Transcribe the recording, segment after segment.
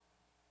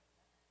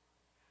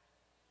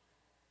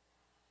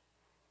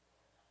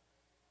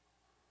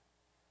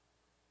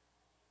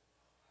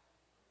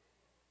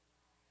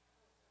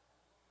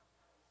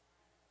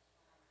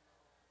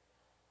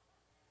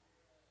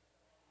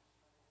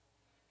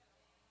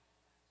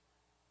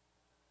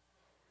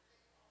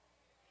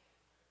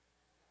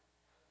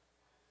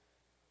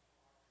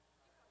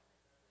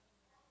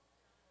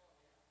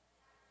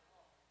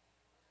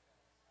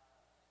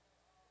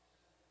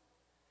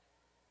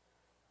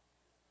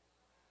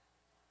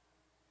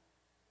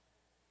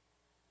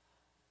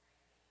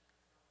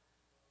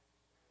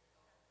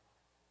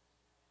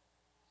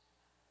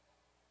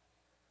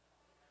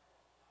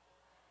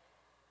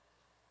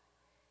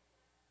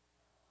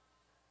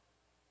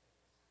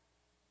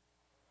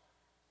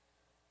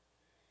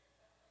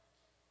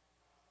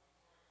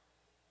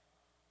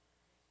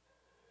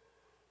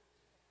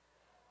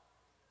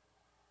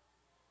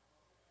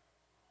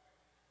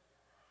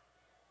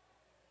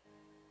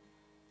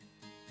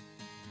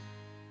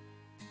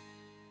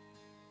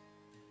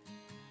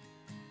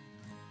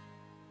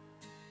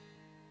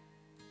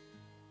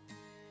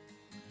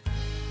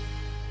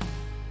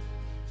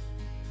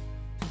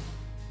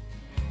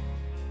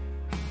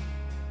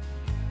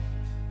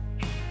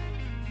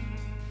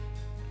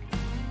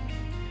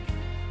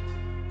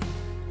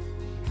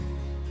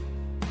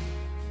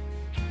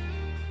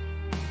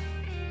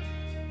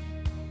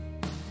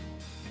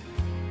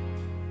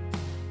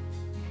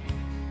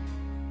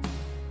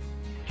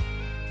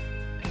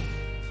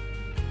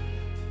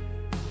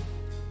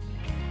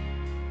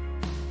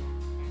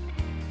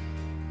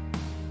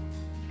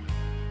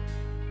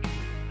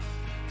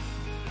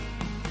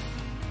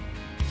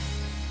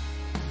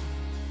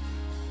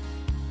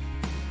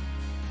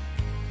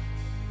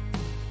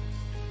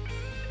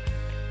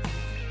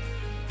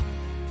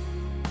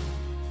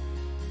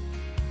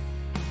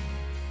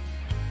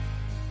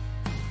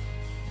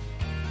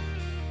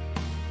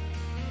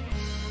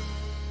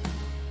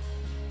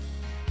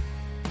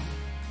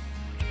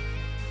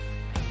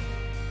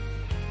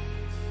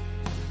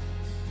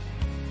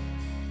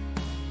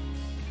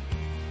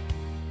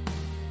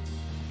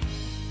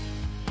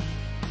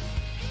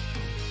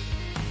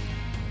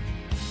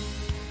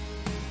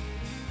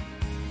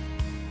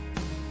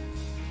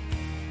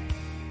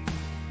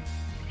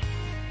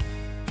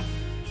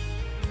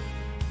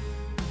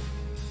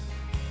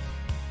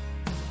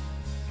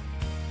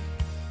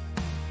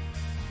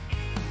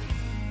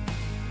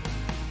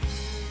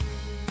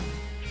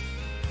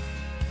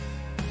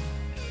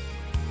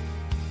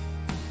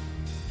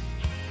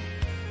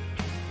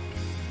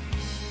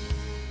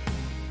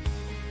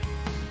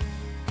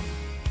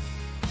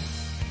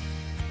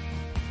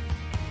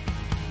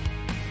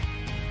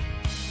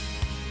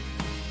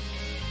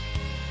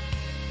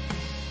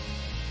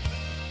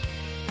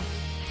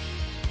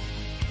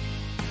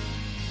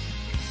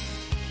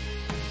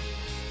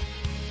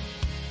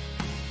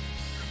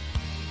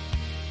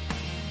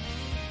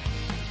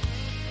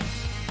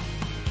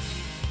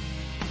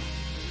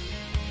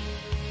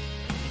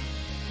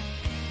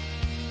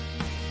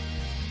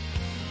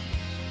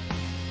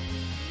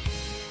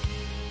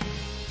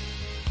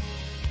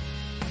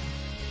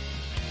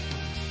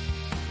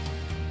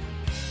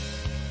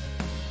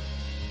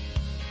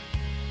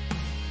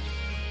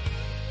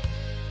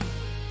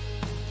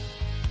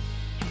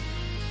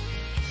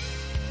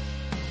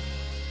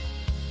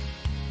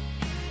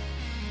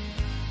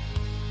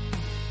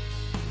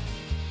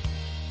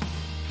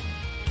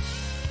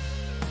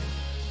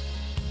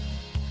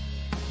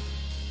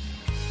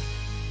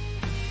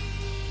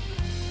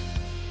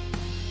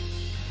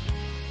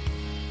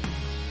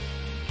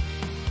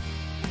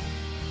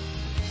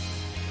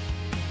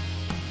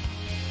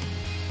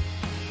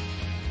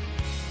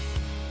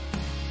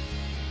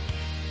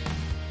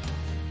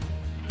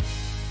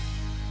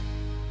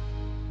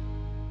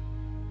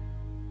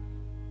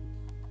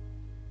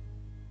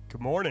Good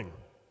morning.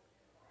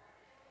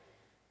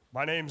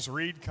 My name's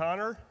Reed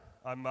Connor.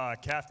 I'm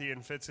Kathy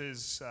and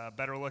Fitz's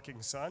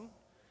better-looking son,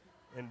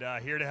 and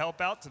here to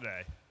help out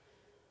today.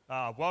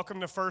 Welcome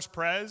to First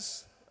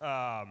Pres.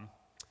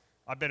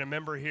 I've been a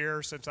member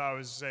here since I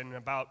was in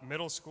about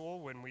middle school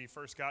when we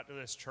first got to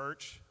this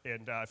church,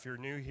 and if you're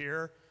new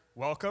here,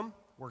 welcome.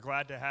 We're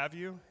glad to have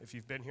you. If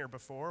you've been here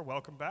before,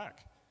 welcome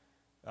back.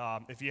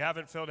 If you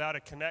haven't filled out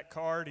a Connect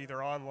card,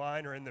 either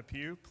online or in the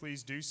pew,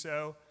 please do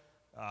so.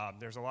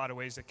 There's a lot of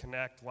ways to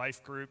connect.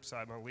 Life groups,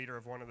 I'm a leader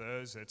of one of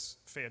those. It's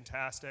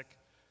fantastic.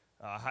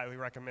 Highly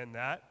recommend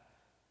that.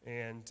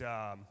 And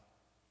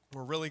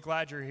we're really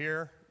glad you're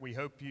here. We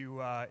hope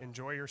you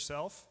enjoy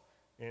yourself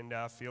and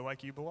feel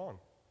like you belong.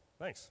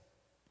 Thanks.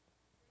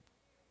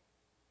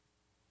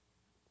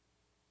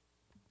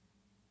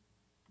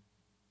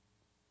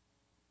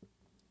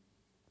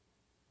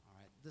 All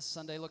right, this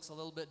Sunday looks a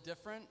little bit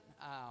different.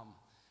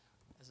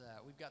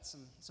 We've got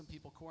some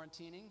people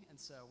quarantining, and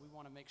so we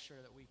want to make sure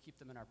that we keep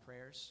them in our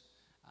prayers.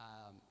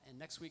 And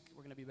next week,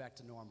 we're going to be back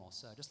to normal.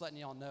 So just letting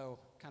you all know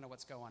kind of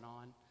what's going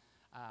on.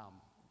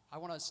 I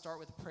want to start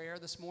with prayer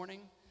this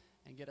morning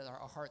and get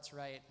our hearts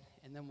right,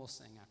 and then we'll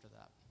sing after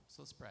that.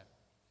 So let's pray.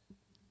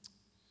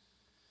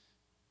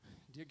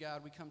 Dear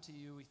God, we come to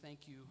you. We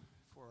thank you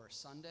for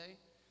Sunday,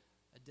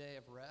 a day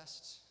of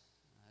rest,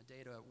 a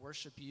day to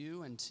worship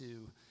you and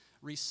to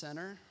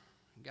recenter.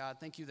 God,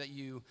 thank you that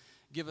you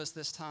give us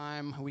this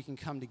time we can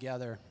come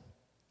together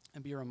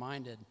and be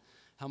reminded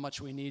how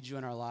much we need you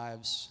in our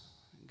lives.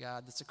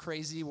 God, it's a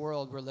crazy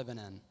world we're living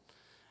in,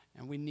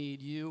 and we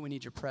need you. We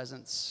need your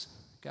presence.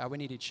 God, we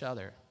need each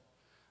other.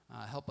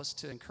 Help us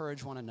to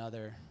encourage one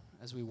another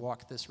as we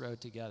walk this road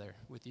together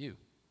with you.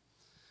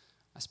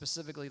 I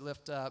specifically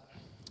lift up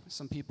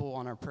some people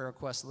on our prayer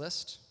request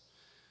list.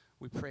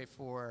 We pray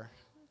for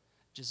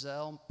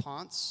Giselle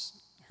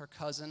Ponce, her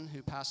cousin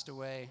who passed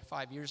away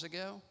 5 years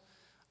ago,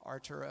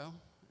 Arturo,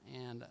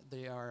 and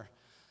they are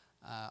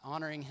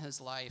honoring his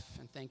life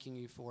and thanking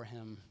you for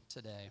him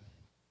today.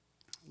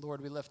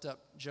 Lord, we lift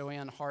up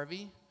Joanne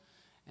Harvey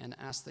and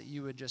ask that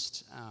you would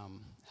just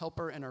help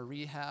her in her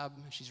rehab.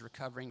 She's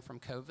recovering from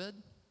COVID.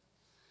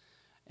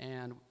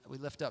 And we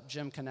lift up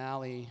Jim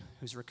Canali,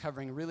 who's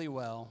recovering really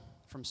well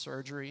from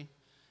surgery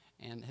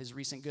and his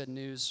recent good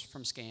news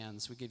from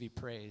scans. We give you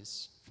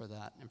praise for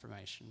that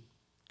information.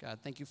 God,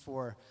 thank you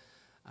for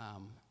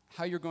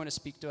how you're going to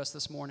speak to us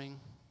this morning.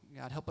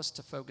 God, help us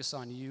to focus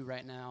on you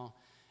right now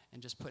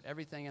and just put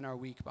everything in our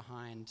week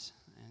behind.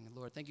 And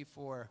Lord, thank you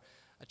for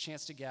a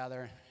chance to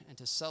gather and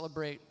to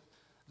celebrate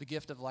the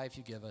gift of life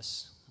you give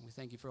us. And we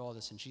thank you for all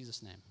this in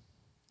Jesus' name.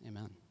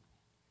 Amen.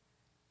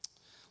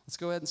 Let's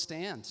go ahead and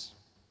stand.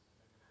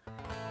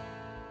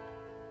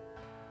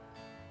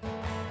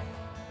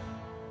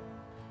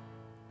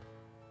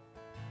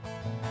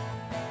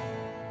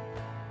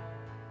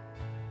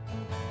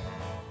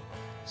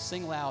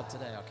 Sing loud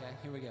today, okay?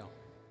 Here we go.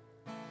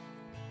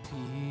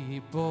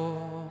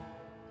 People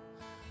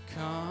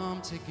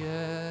come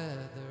together,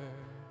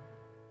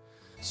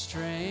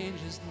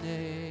 strangers,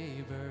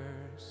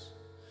 neighbors,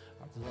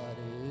 our blood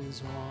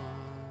is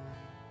one.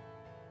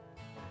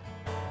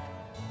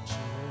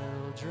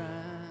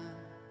 Children,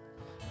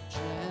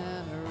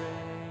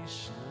 generations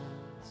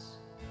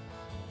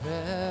of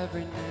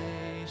every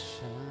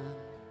nation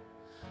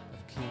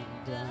of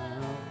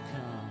kingdom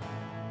come.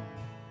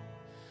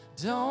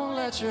 Don't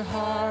let your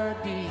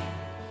heart be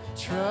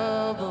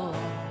troubled.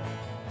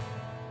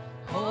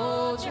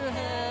 Hold your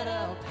head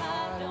up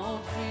high,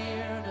 don't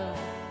fear no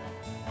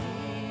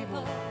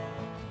evil.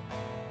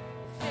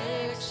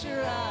 Fix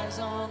your eyes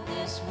on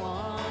this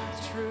one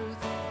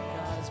truth.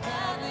 God is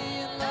madly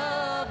in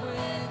love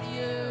with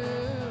you.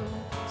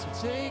 So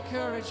take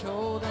courage,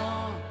 hold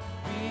on,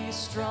 be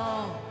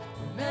strong.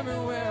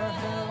 Remember where our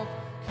help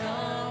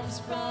comes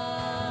from.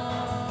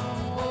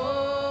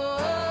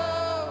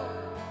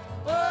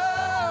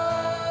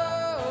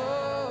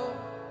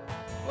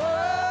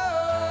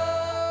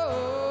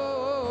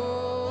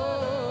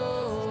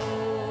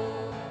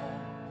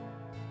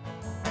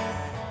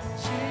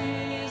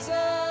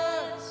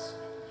 Jesus,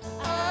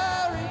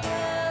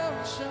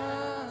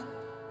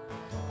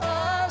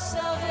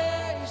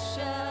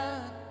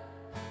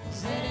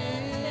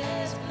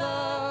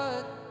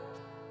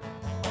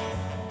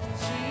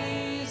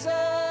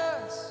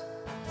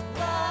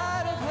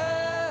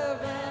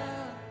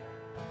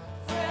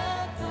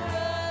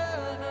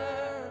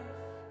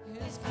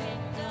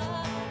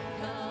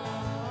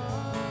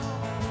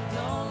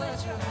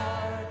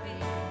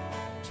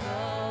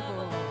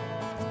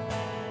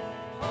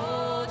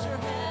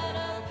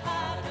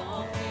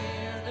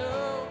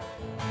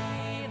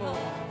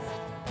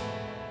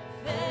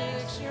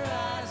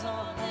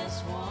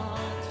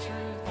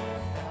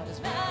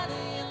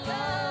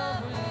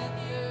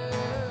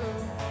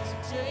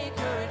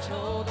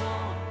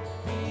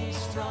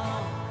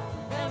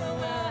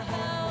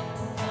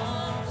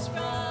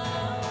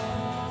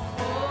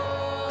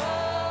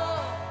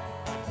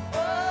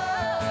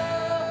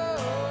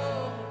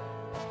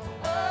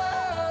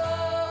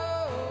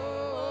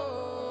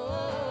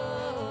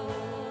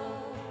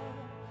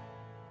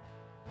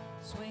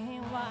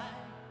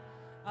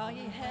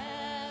 ye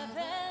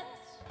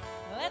heavens,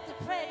 let the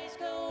praise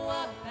go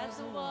up as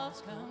the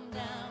walls come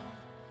down.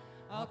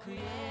 All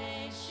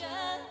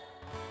creation,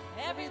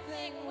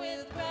 everything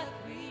with breath,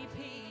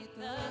 repeat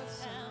the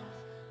sound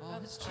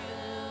of his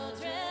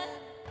children.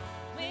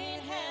 Clean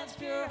hands,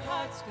 pure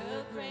hearts,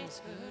 good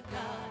grace, good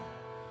God.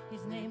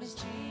 His name is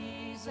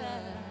Jesus.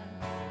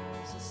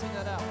 So sing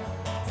that out.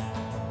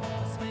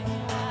 Swing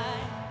high,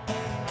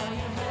 all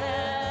you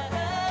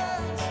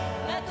heavens,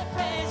 let the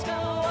praise go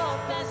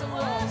up as the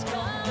walls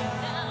come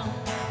down.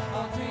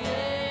 All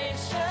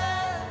creation,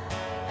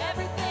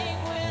 everything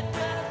with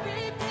breath,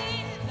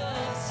 repeat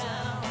the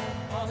sound.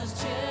 All his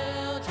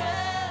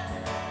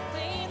children,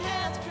 clean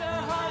hands, pure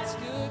hearts,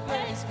 good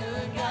grace,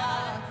 good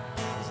God.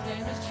 His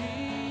name is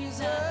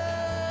Jesus.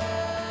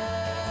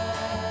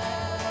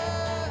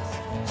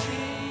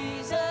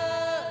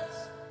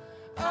 Jesus,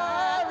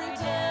 our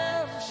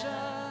redemption,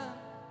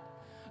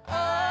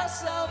 our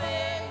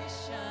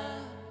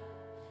salvation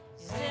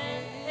is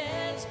in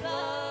his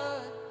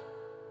blood.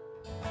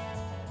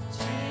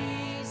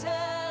 Jesus,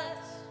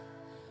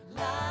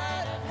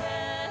 light of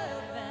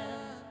heaven,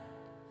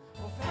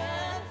 will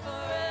friend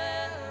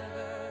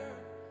forever,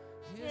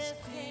 his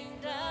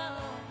kingdom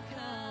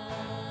come.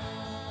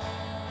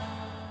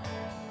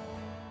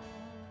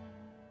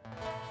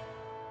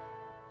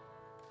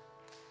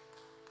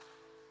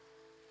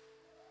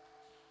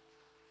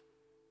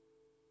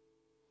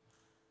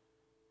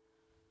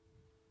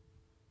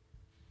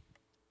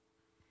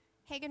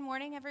 Hey, good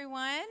morning,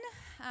 everyone.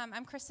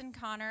 I'm Kristen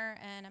Connor,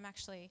 and I'm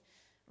actually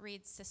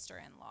Reed's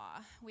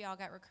sister-in-law. We all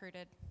got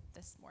recruited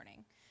this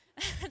morning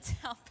to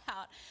help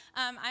out.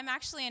 I'm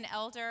actually an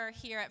elder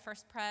here at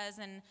First Pres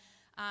and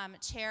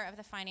chair of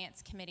the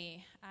finance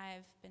committee.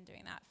 I've been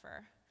doing that for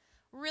a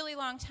really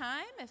long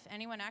time. If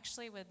anyone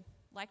actually would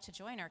like to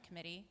join our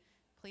committee,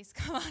 please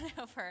come on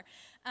over.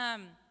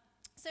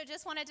 So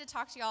just wanted to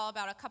talk to y'all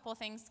about a couple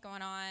things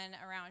going on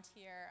around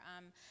here.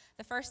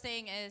 The first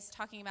thing is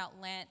talking about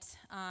Lent.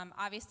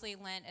 Obviously,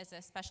 Lent is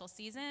a special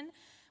season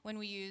when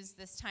we use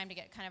this time to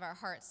get kind of our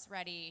hearts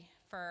ready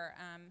for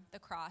the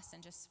cross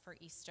and just for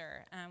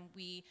Easter.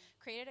 We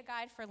created a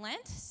guide for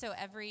Lent, so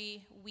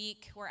every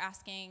week we're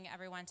asking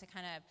everyone to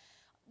kind of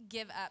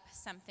give up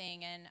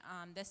something, and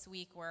this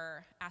week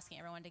we're asking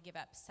everyone to give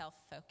up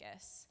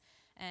self-focus.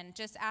 And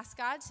just ask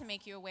God to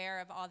make you aware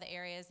of all the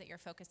areas that you're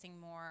focusing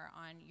more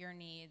on your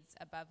needs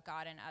above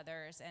God and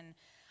others. And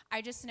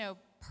I just know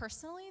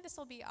personally this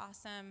will be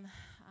awesome.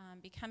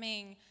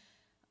 Becoming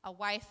a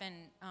wife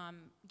and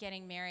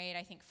getting married,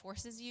 I think,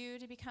 forces you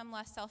to become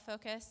less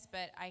self-focused,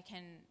 but I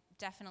can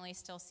definitely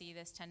still see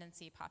this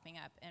tendency popping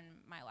up in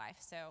my life.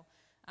 So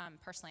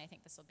personally, I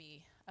think this will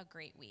be a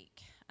great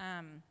week.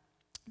 The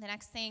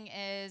next thing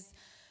is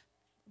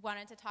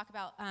wanted to talk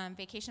about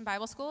Vacation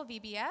Bible School,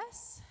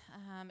 VBS.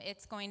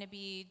 It's going to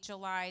be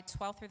July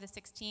 12th through the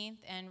 16th,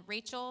 and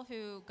Rachel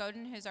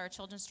Godin, who's our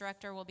children's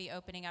director, will be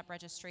opening up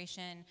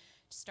registration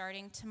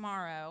starting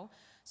tomorrow.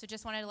 So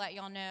just wanted to let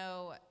y'all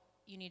know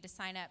you need to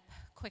sign up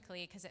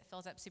quickly because it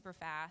fills up super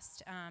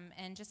fast.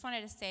 And just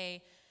wanted to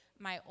say,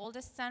 my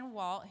oldest son,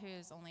 Walt,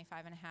 who's only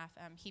 5 and a half,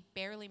 he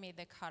barely made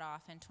the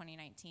cutoff in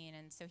 2019,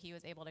 and so he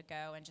was able to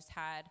go and just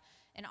had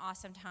an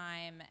awesome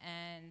time.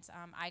 And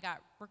I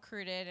got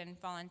recruited and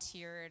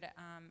volunteered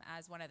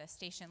as one of the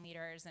station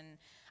leaders, and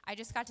I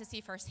just got to see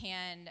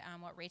firsthand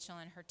what Rachel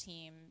and her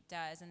team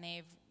does, and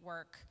they've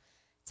worked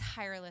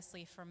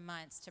tirelessly for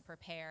months to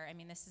prepare. I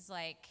mean, this is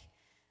like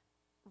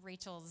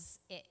Rachel's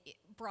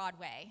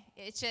Broadway.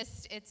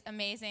 It's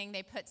amazing.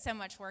 They put so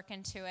much work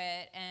into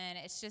it, and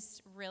it's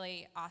just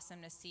really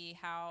awesome to see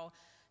how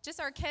just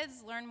our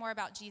kids learn more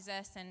about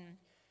Jesus and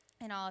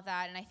all of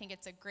that. And I think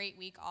it's a great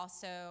week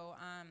also,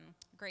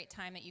 great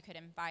time that you could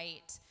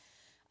invite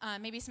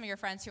maybe some of your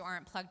friends who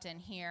aren't plugged in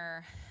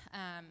here.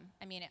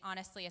 I mean,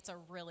 honestly, it's a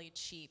really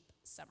cheap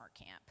summer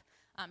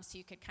camp, so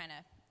you could kind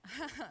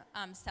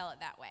of sell it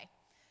that way.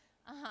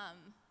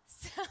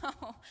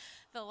 So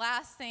the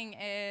last thing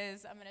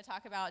is I'm going to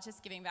talk about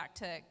just giving back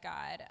to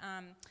God.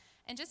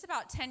 And just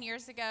about 10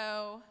 years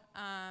ago,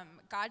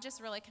 God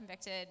just really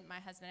convicted my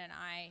husband and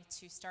I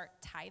to start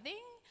tithing.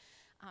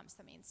 So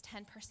that means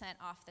 10%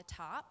 off the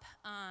top.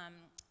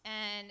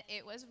 And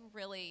it was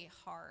really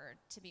hard,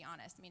 to be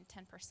honest. I mean,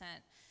 10%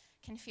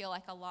 can feel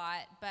like a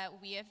lot,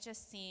 but we have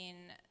just seen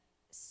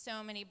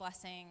so many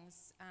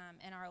blessings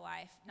in our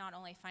life, not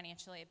only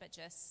financially, but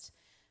just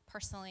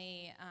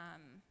personally,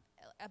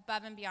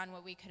 above and beyond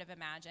what we could have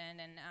imagined.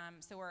 And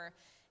so we're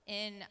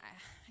in,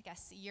 I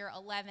guess, year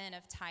 11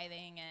 of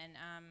tithing, and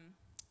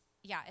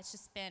yeah, it's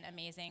just been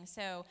amazing.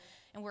 So,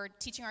 and we're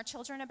teaching our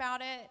children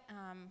about it.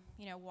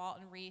 Walt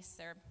and Reese,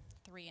 they're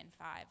 3 and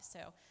 5, so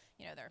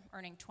they're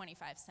earning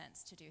 25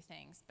 cents to do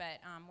things. But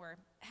we're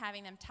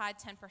having them tithe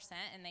 10%,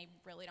 and they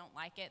really don't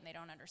like it, and they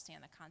don't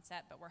understand the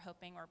concept. But we're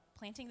hoping we're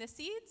planting the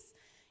seeds,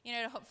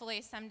 to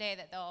hopefully someday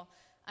that they'll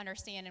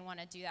understand and want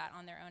to do that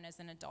on their own as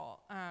an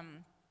adult.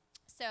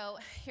 So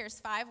here's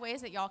 5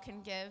 ways that y'all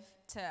can give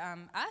to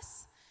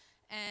us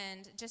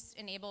and just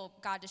enable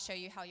God to show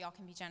you how y'all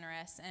can be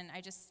generous. And I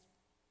just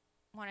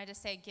wanted to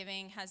say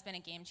giving has been a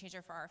game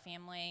changer for our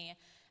family,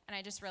 and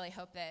I just really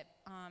hope that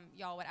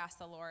y'all would ask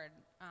the Lord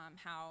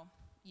how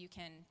you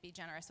can be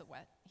generous with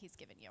what he's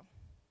given you.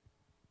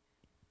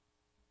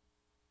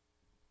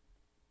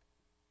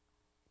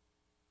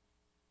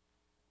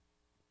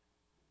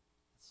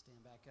 Let's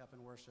stand back up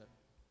and worship.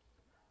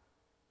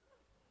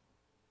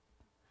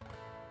 Go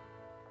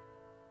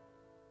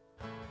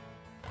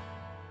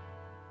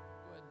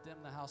ahead and dim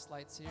the house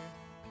lights here.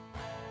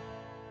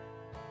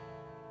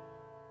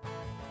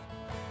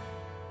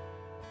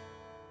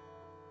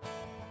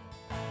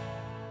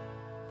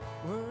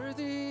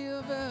 Worthy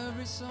of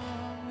every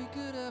song we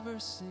could ever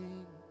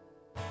sing,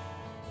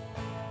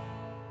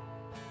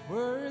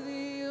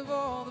 worthy of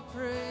all the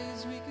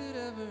praise we could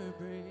ever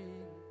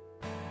bring,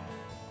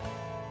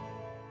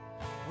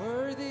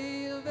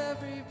 worthy of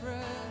every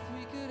breath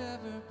we could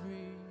ever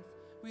breathe.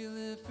 We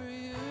live for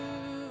you,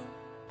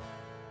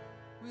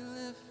 we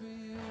live for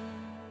you.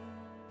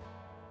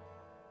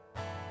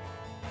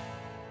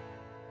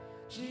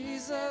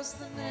 Jesus,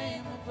 the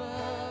name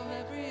above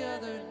every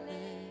other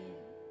name.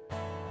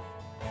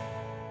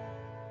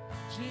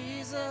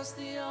 Jesus,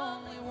 the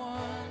only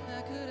one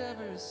that could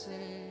ever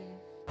save.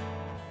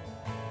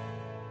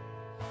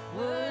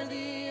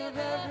 Worthy of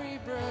every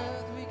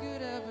breath we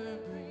could ever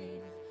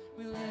breathe.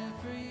 We live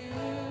for you.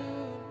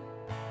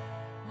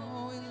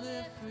 Oh, we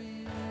live for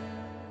you.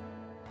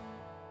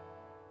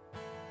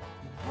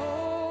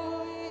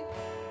 Holy,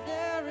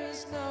 there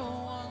is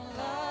no one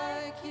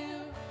like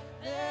you.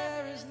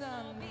 There is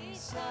none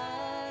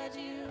beside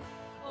you.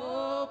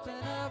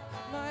 Open up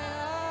my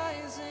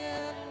eyes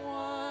in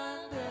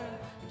wonder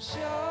and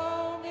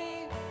show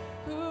me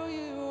who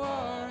you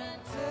are,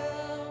 and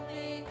fill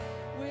me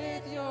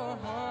with your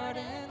heart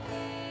and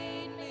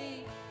lead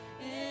me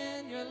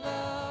in your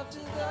love to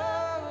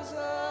those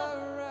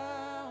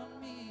around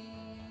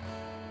me.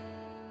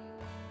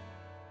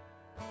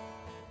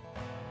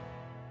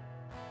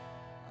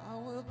 I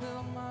will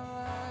build my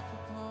life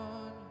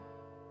upon you.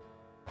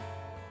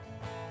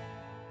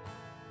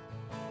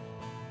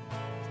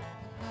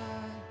 I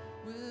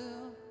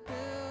will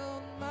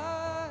build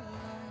my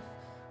life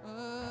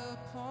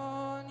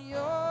upon your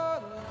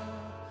love.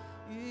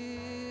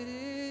 It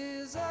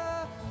is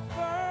a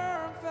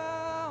firm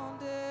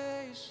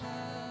foundation,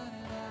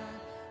 and I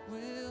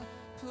will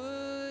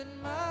put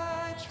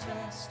my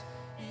trust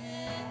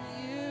in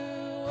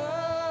you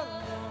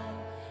alone,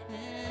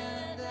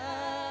 and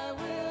I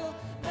will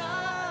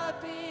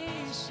not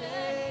be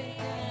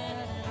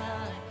shaken.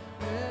 I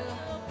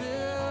will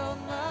build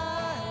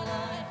my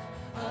life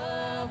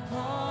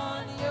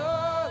upon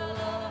your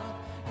love.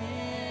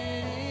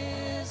 It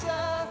is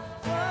a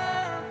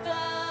firm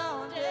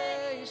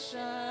foundation,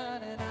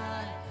 and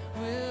I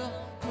will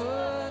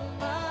put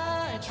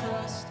my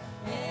trust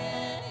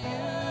in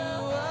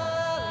you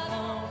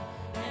alone,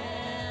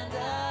 and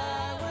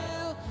I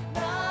will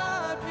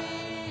not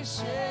be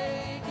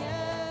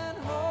shaken.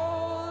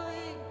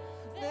 Holy,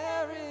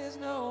 there is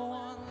no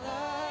one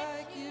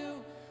like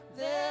you.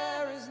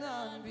 There is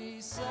none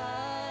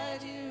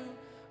beside you.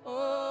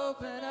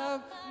 Open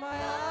up my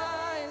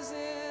eyes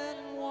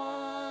in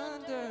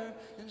wonder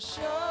and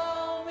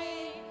show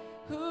me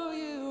who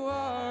you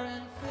are,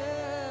 and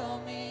fill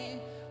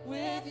me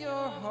with your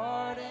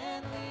heart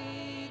and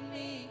lead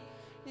me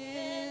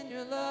in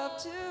your love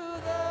to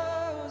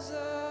those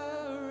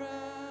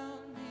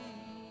around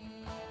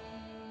me.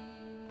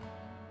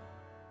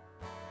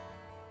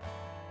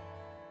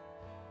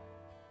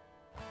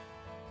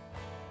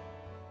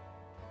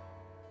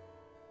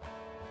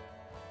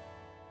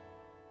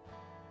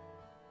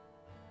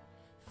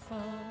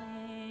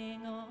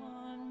 Falling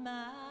on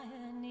my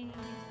knees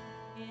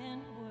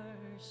in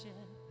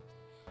worship,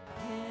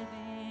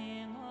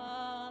 giving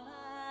all I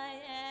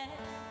am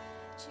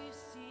to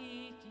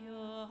seek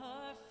your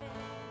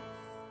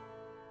face.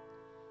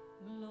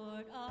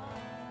 Lord, all I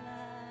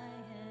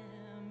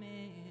am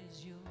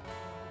is yours.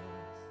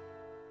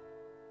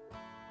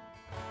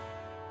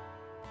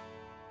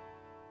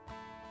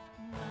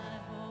 My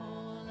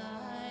whole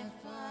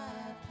life I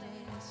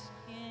place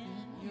in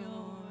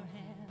your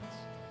hands.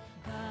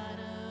 God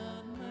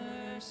of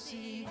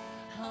mercy,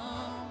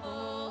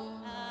 humble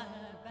I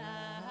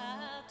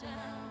bow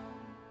down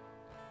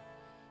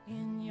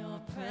in your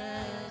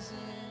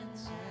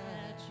presence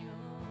at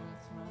your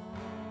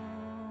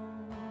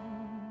throne.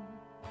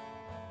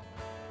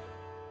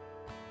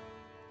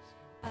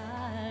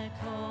 I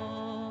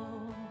call,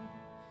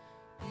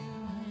 you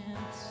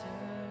answer,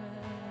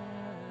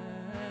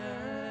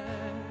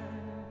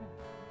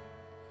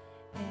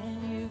 and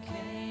you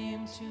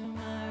came to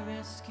my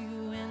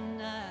rescue,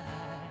 and I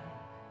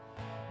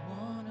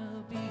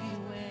wanna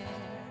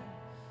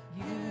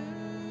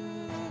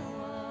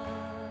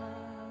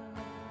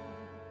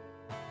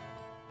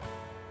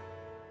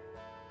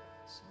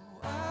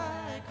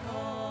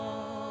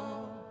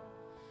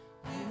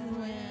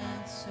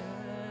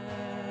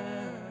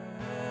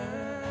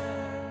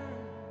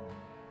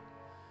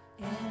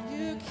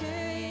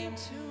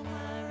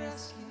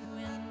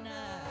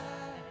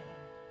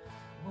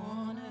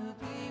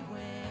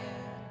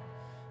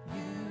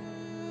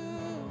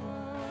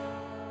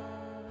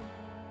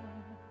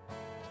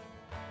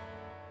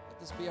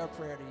This be our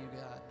prayer to you,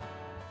 God.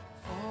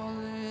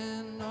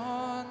 Falling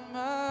on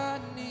my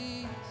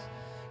knees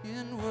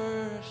in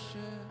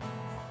worship,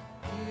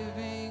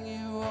 giving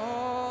you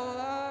all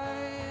I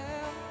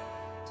am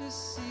to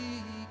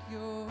seek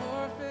your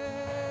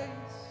face.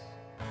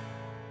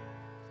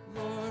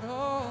 Lord,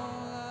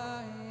 all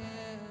I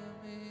am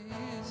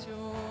is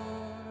yours.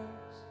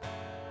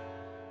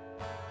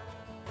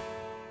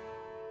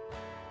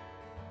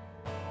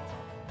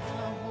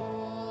 My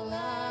whole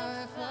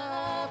life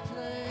I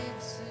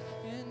place it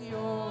in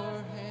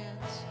your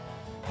hands.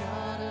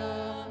 God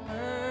of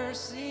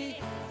mercy,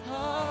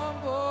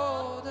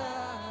 humbled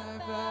I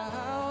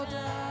bow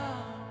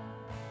down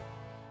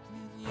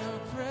in your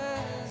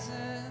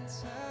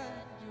presence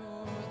at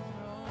your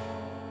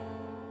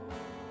throne.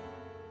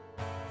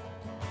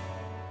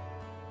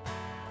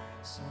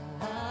 So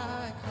I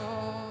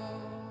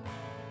call,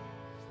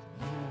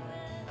 you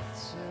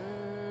answer,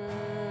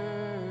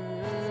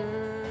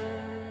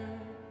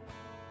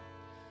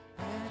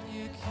 and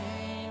you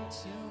came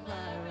to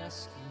my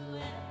rescue,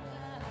 and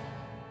I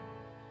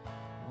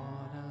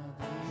wanna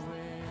be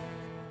where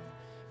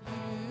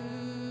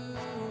you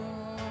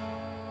are.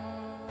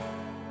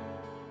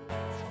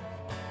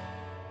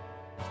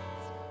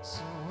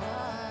 So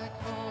I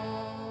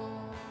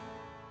call,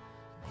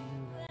 you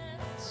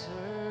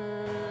answer,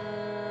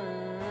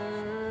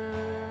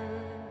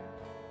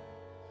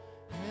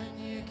 and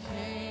you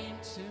came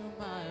to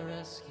my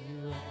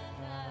rescue,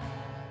 and I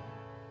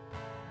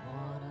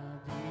wanna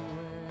be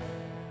where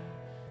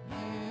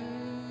you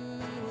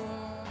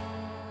are.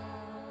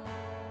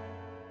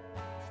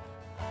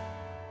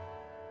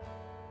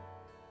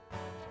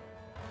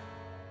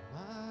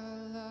 My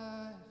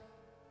life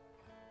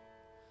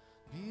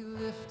be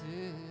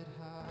lifted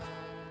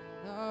high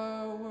in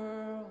our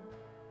world,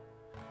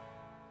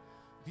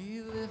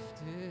 be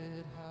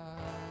lifted high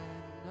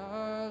in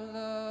our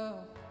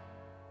love,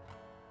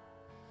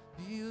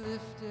 be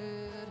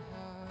lifted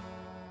high.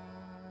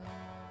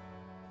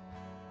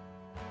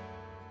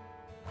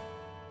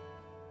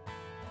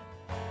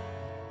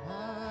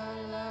 My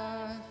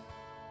life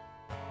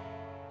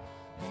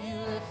be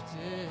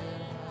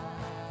lifted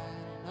high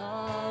in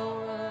our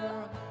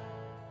world,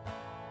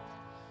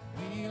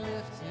 be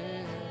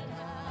lifted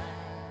high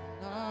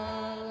in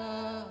our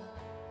love,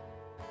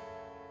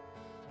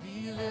 be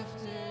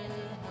lifted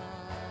high.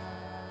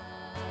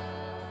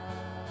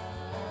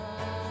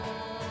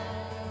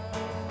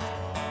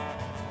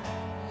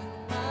 In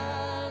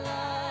my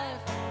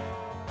life,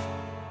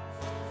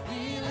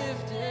 be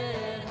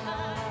lifted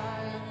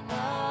high in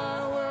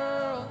our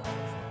world,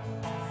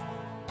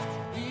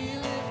 be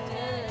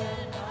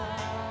lifted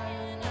high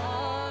in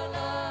our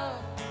love,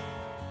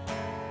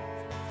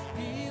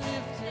 be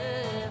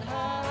lifted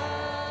high.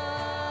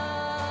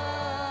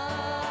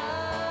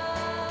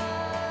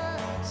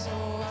 So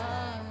I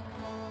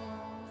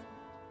call,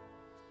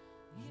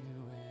 you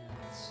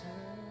answer,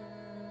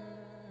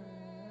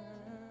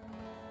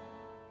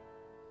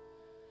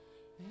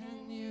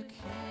 and you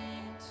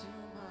came to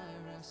my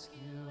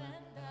rescue,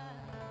 and I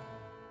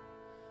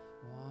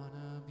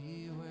wanna be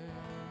where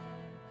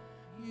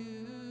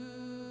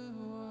you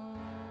are.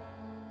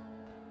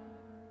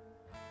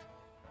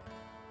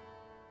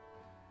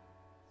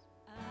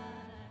 I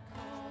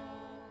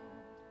call,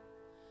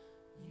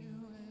 you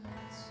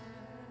answer,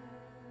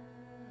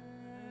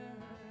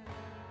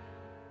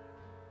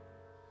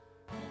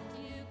 and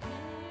you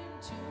came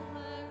to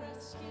my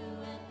rescue,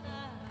 and I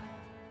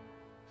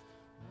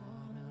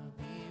wanna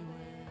be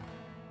where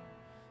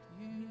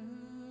you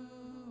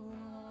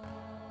are.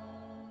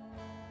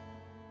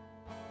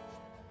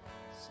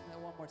 Sing that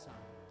one more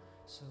time.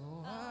 So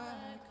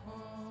I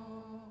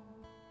call,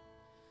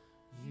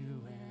 you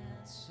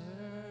answer,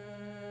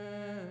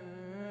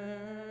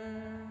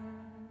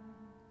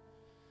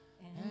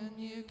 and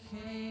you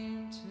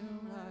came to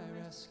my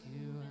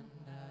rescue, and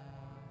I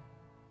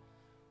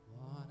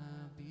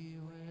wanna be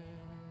where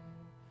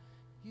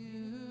you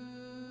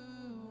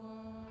are.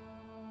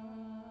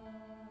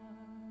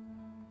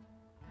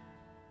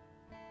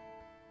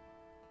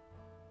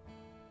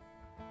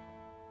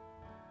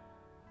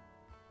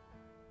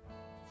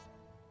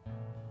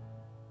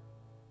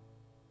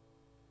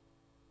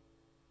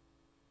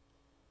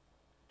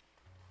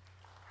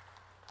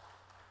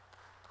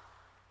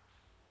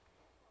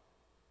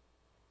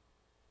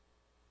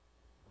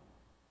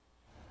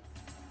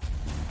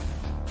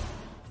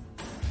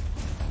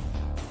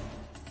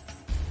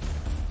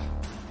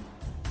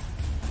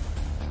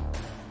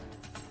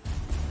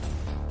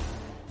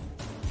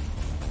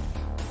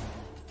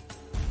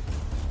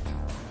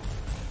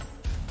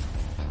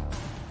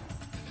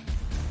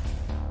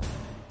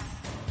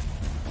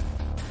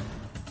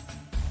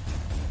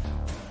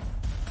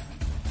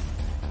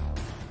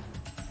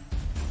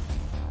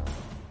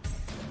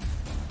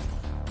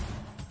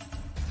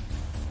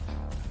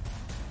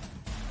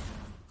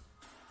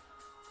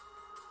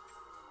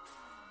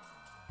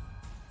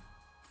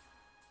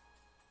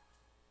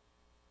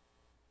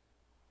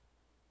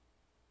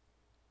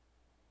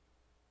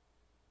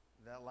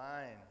 That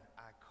line,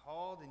 I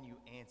called and you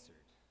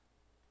answered.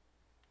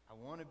 I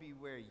want to be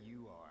where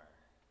you are.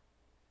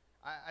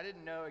 I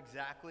didn't know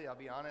exactly, I'll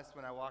be honest,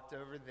 when I walked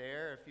over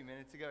there a few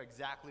minutes ago,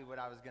 exactly what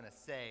I was going to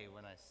say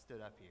when I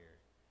stood up here.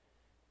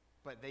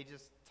 But they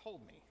just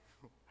told me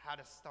how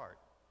to start.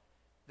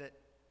 That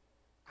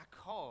I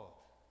called,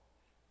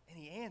 and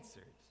he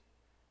answered.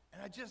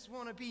 And I just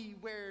want to be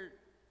where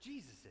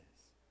Jesus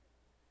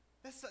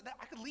is.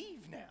 I could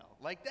leave now.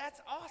 Like,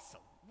 that's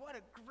awesome. What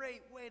a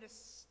great way to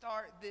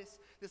start this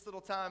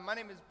little time. My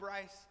name is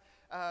Bryce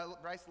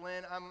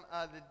Lynn. I'm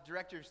the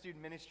Director of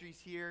Student Ministries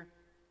here.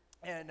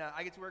 And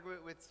I get to work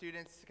with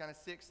students kind of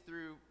 6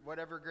 through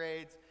whatever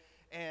grades.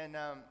 And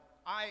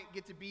I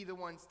get to be the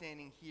one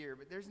standing here.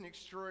 But there's an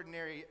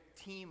extraordinary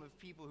team of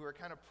people who are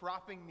kind of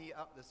propping me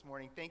up this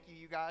morning. Thank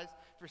you guys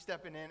for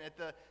stepping in at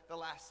the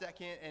last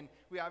second. And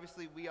we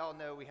all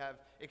know we have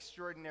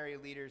extraordinary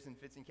leaders in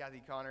Fitz and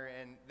Kathy Connor.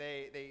 And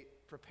they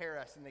prepare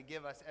us and they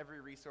give us every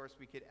resource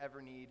we could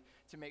ever need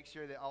to make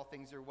sure that all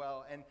things are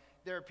well. And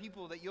there are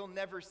people that you'll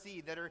never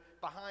see that are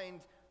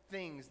behind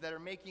things that are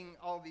making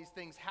all these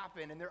things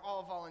happen, and they're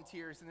all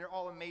volunteers and they're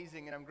all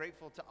amazing, and I'm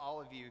grateful to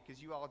all of you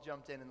because you all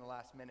jumped in the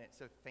last minute,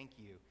 so thank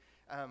you.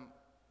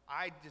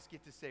 I just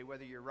get to say,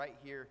 whether you're right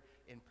here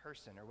in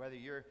person or whether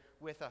you're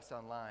with us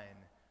online,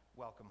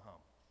 welcome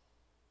home.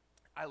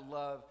 I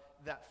love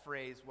that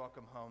phrase,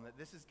 welcome home, that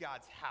this is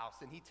God's house,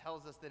 and he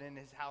tells us that in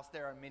his house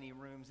there are many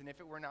rooms, and if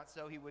it were not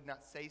so, he would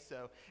not say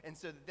so. And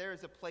so that there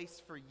is a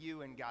place for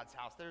you in God's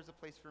house. There's a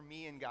place for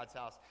me in God's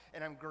house,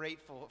 and I'm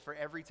grateful for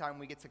every time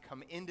we get to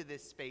come into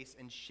this space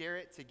and share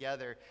it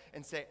together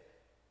and say,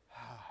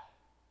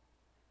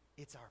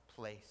 it's our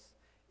place,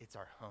 it's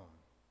our home.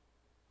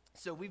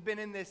 So we've been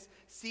in this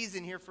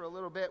season here for a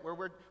little bit where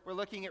we're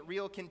looking at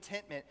real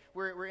contentment.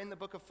 We're in the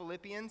book of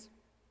Philippians.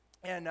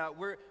 And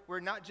we're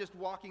not just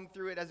walking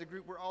through it as a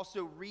group, we're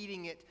also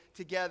reading it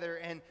together.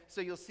 And so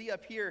you'll see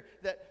up here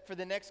that for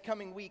the next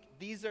coming week,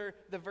 these are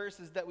the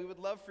verses that we would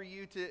love for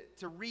you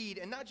to read.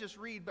 And not just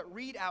read, but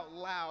read out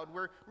loud.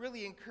 We're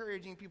really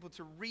encouraging people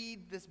to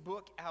read this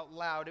book out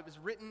loud. It was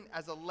written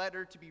as a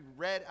letter to be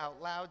read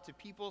out loud to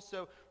people,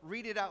 so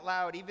read it out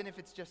loud, even if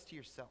it's just to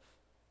yourself.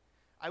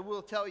 I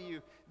will tell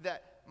you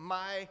that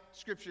my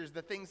scriptures,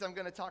 the things I'm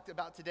going to talk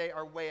about today,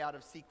 are way out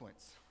of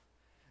sequence.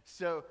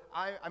 So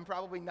I'm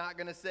probably not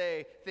going to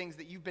say things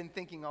that you've been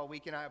thinking all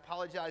week, and I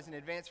apologize in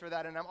advance for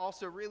that. And I'm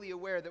also really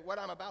aware that what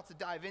I'm about to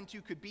dive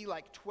into could be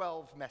like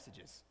 12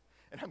 messages,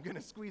 and I'm going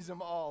to squeeze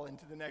them all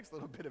into the next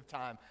little bit of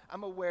time.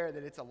 I'm aware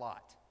that it's a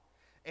lot,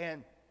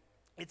 and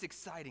it's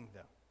exciting,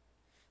 though.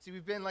 See,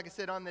 we've been, like I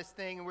said, on this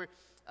thing, and we're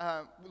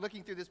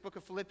looking through this book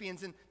of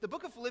Philippians, and the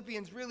book of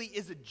Philippians really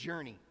is a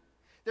journey.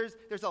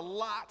 There's a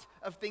lot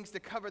of things to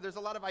cover. There's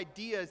a lot of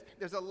ideas.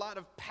 There's a lot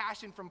of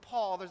passion from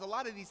Paul. There's a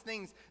lot of these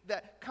things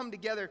that come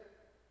together.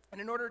 And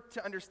in order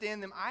to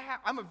understand them,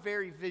 I'm a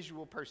very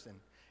visual person.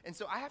 And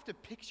so I have to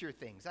picture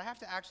things. I have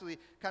to actually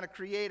kind of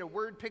create a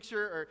word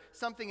picture or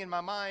something in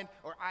my mind,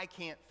 or I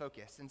can't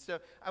focus. And so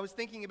I was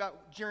thinking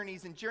about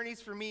journeys. And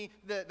journeys for me,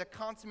 the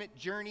consummate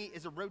journey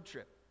is a road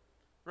trip.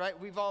 Right?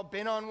 We've all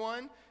been on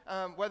one,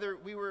 whether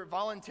we were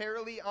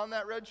voluntarily on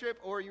that road trip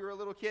or you were a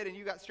little kid and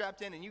you got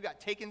strapped in and you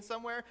got taken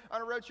somewhere on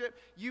a road trip.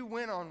 You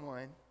went on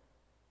one.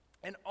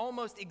 And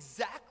almost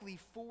exactly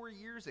 4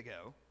 years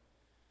ago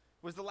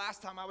was the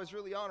last time I was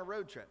really on a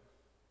road trip.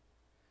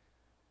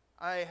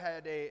 I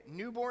had a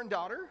newborn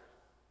daughter,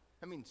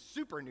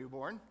 super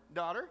newborn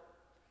daughter,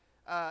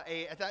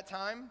 at that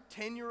time,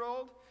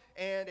 10-year-old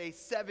and a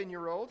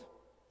 7-year-old,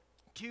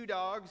 2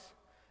 dogs,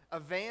 a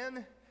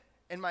van,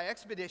 and my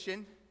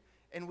expedition,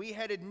 and we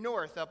headed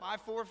north up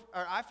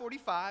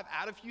I-45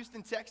 out of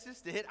Houston,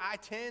 Texas, to hit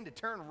I-10 to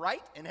turn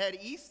right and head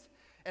east.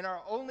 And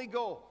our only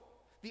goal,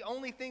 the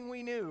only thing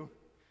we knew,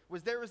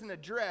 was there was an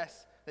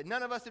address that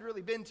none of us had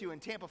really been to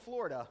in Tampa,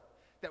 Florida,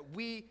 that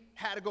we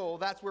had a goal.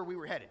 That's where we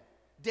were headed.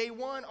 Day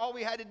one, all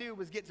we had to do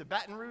was get to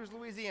Baton Rouge,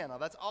 Louisiana.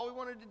 That's all we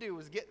wanted to do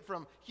was get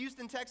from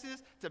Houston,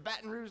 Texas to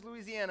Baton Rouge,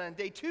 Louisiana. And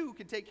day two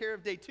could take care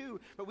of day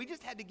two, but we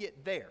just had to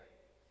get there.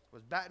 It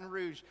was Baton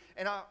Rouge.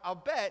 And I'll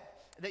bet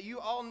that you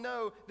all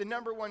know the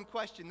number one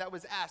question that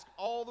was asked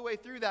all the way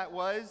through that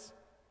was,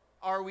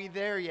 are we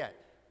there yet?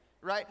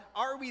 Right?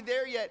 Are we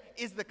there yet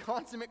is the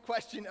consummate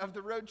question of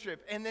the road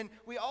trip. And then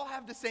we all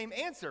have the same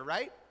answer,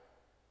 right?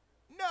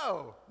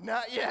 No,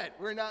 not yet.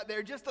 We're not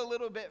there. Just a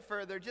little bit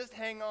further. Just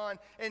hang on.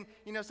 And,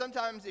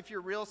 sometimes if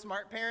you're a real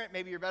smart parent,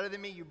 maybe you're better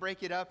than me, you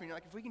break it up and you're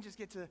like, if we can just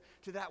get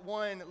to that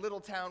one little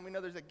town, we know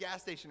there's a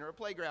gas station or a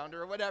playground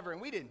or whatever. And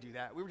we didn't do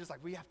that. We were just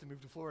like, we have to move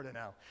to Florida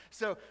now.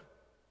 So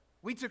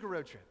we took a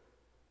road trip.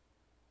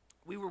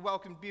 We were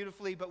welcomed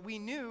beautifully, but we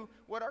knew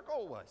what our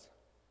goal was.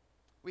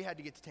 We had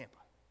to get to Tampa.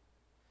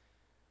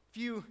 A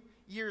few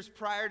years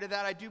prior to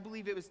that, I do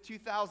believe it was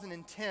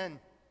 2010,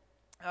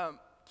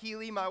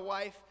 Keely, my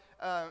wife,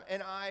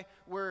 and I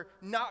were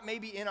not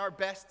maybe in our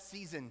best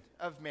season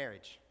of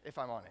marriage, if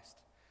I'm honest.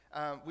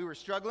 We were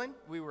struggling.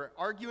 We were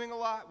arguing a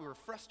lot. We were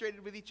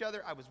frustrated with each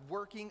other. I was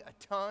working a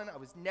ton. I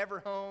was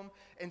never home.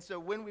 And so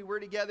when we were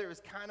together, it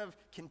was kind of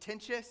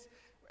contentious.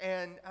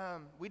 And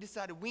we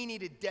decided we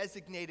needed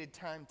designated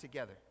time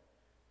together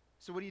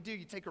So what do?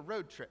 You take a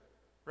road trip,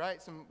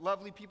 right? Some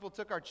lovely people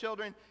took our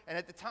children, and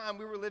at the time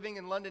we were living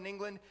in London,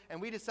 England,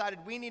 and we decided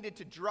we needed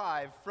to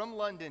drive from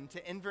London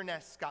to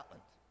Inverness,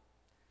 Scotland.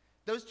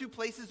 Those two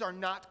places are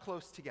not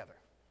close together,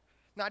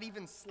 not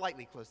even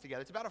slightly close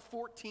together. It's about a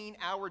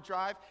 14-hour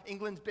drive.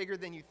 England's bigger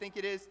than you think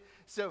it is,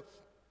 so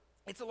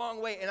it's a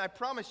long way. And I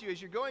promise you,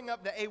 as you're going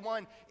up the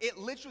A1, it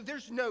literally,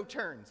 there's no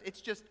turns.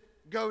 It's just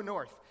go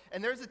north.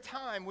 And there's a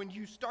time when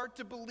you start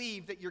to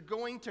believe that you're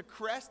going to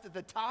crest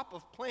the top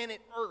of planet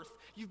Earth.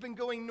 You've been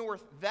going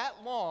north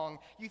that long,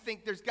 you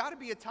think there's got to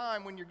be a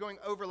time when you're going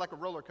over like a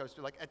roller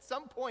coaster. Like at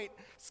some point,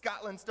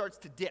 Scotland starts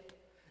to dip,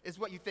 is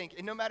what you think.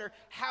 And no matter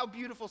how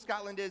beautiful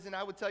Scotland is, and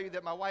I would tell you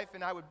that my wife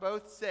and I would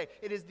both say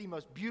it is the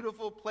most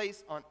beautiful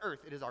place on earth.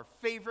 It is our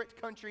favorite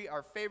country,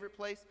 our favorite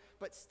place.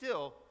 But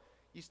still,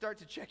 you start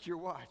to check your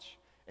watch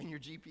and your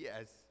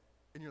GPS,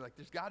 and you're like,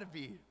 there's got to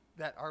be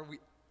that,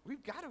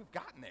 we've got to have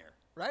gotten there.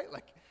 Right?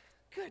 Like,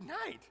 good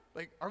night.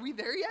 Like, are we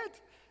there yet?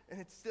 And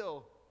it's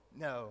still,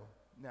 no,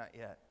 not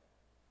yet.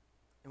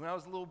 And when I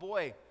was a little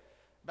boy,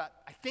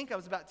 I think I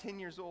was about 10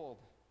 years old,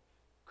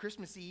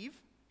 Christmas Eve,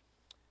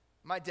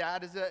 my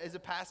dad is a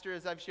pastor,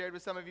 as I've shared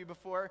with some of you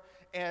before,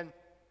 and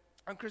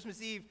on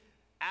Christmas Eve,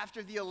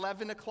 after the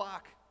 11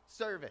 o'clock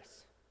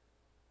service,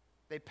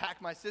 they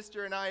packed my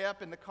sister and I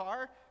up in the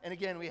car, and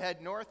again, we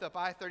head north up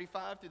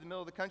I-35 through the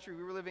middle of the country.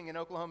 We were living in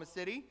Oklahoma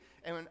City,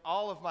 and when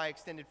all of my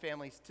extended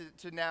families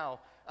to now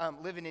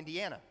live in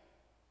Indiana.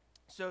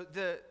 So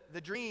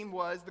the dream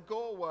was, the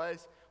goal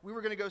was, we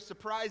were going to go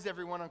surprise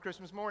everyone on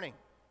Christmas morning.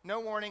 No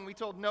warning, we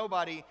told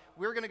nobody.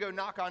 We were going to go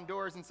knock on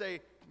doors and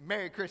say,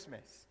 Merry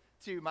Christmas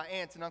to my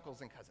aunts and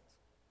uncles and cousins.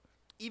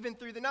 Even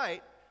through the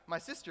night, my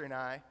sister and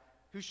I,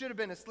 who should have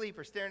been asleep,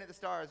 are staring at the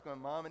stars going,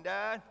 Mom and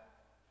Dad,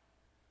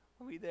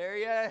 are we there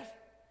yet?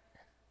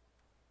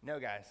 No,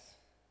 guys,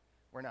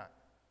 we're not.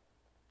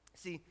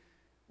 See,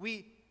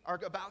 we are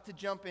about to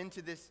jump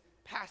into this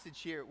passage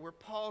here where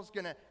Paul's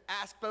going to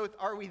ask both,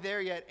 are we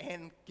there yet,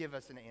 and give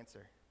us an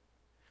answer.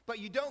 But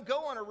you don't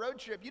go on a road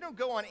trip, you don't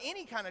go on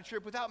any kind of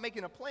trip without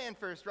making a plan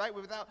first, right?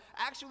 Without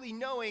actually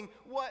knowing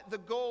what the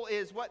goal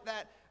is, what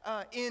that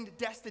end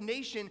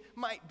destination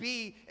might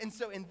be. And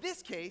so in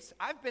this case,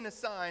 I've been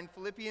assigned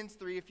Philippians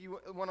 3, if you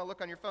want to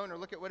look on your phone or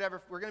look at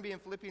whatever, we're going to be in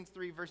Philippians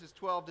 3 verses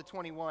 12 to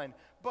 21.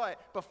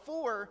 But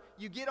before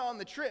you get on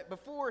the trip,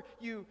 before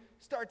you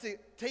start to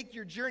take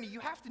your journey,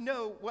 you have to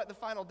know what the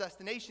final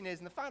destination is.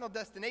 And the final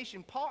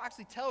destination, Paul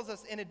actually tells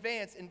us in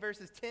advance in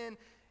verses 10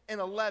 and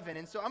 11.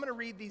 And so I'm going to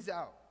read these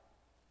out.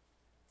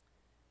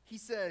 He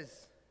says,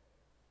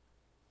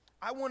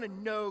 I want to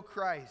know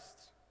Christ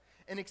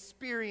and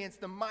experience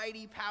the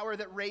mighty power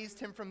that raised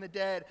him from the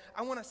dead.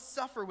 I want to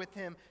suffer with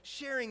him,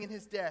 sharing in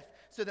his death,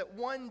 so that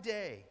one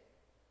day,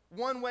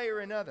 one way or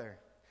another,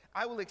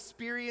 I will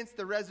experience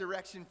the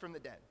resurrection from the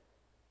dead.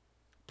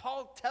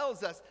 Paul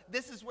tells us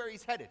this is where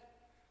he's headed.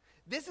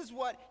 This is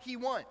what he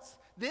wants.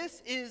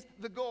 This is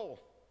the goal.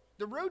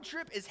 The road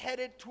trip is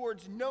headed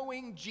towards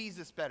knowing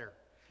Jesus better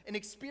and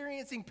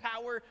experiencing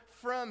power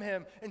from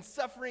him and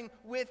suffering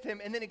with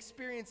him and then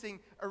experiencing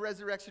a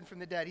resurrection from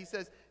the dead. He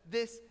says,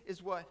 this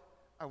is what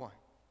I want.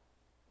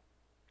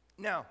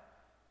 Now,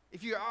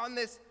 if you're on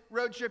this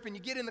road trip and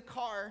you get in the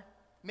car,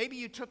 maybe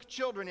you took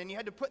children and you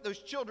had to put those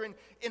children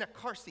in a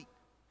car seat.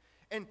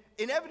 And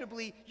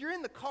inevitably, you're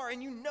in the car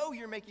and you know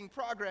you're making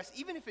progress,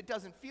 even if it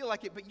doesn't feel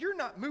like it, but you're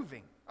not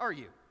moving, are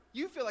you?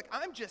 You feel like,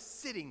 I'm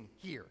just sitting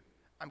here.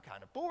 I'm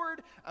kind of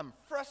bored. I'm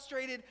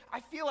frustrated.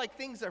 I feel like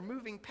things are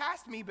moving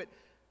past me, but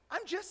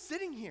I'm just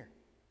sitting here,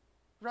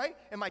 right?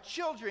 And my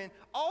children,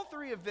 all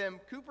three of them,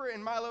 Cooper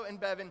and Milo and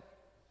Bevan,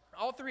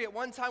 all three at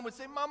one time would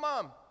say,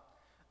 Mom,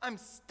 I'm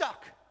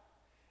stuck.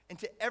 And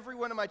to every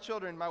one of my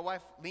children, my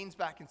wife leans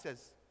back and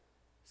says,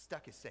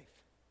 stuck is safe.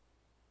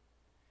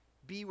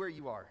 Be where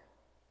you are.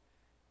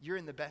 You're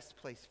in the best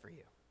place for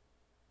you.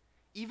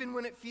 Even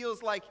when it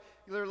feels like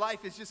your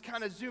life is just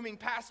kind of zooming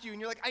past you and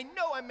you're like, I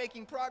know I'm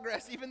making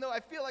progress, even though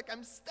I feel like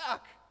I'm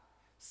stuck.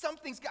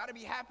 Something's got to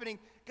be happening.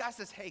 God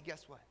says, hey,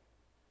 guess what?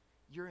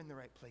 You're in the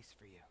right place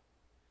for you.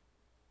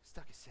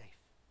 Stuck is safe.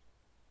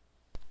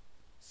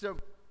 So,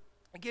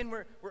 again,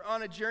 we're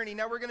on a journey.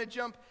 Now we're going to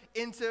jump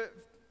into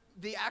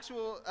the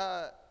actual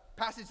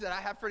passage that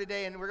I have for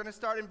today, and we're going to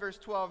start in verse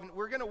 12, and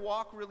we're going to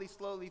walk really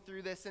slowly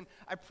through this, and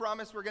I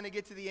promise we're going to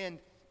get to the end.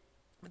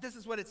 But this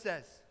is what it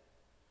says.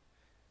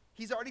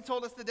 He's already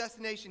told us the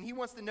destination. He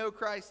wants to know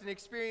Christ and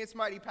experience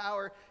mighty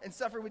power and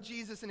suffer with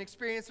Jesus and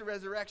experience the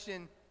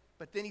resurrection.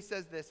 But then he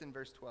says this in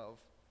verse 12.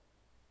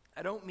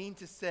 I don't mean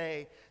to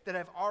say that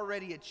I've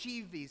already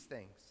achieved these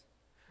things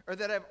or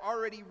that I've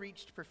already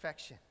reached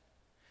perfection,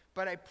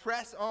 but I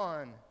press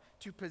on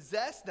to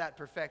possess that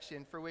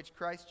perfection for which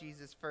Christ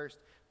Jesus first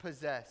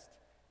possessed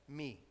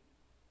me.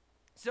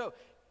 So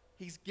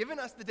he's given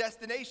us the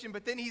destination,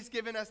 but then he's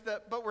given us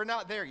but we're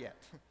not there yet.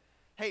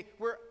 Hey,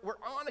 we're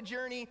on a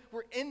journey,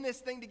 we're in this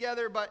thing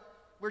together, but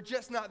we're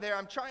just not there.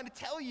 I'm trying to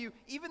tell you,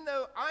 even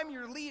though I'm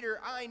your leader,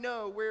 I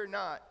know we're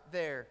not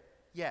there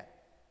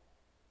yet.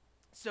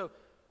 So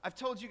I've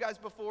told you guys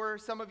before,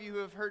 some of you who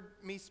have heard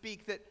me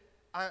speak, that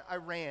I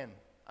ran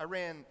I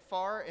ran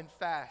far and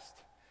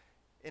fast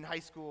in high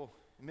school,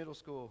 middle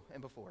school,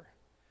 and before.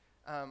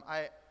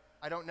 I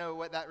don't know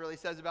what that really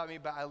says about me,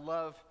 but I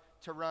love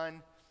to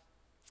run.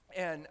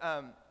 And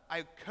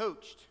I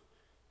coached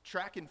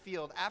track and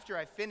field. After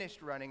I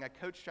finished running, I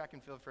coached track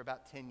and field for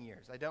about 10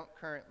 years. I don't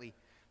currently,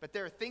 but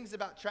there are things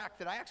about track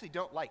that I actually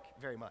don't like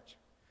very much.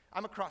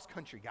 I'm a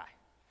cross-country guy.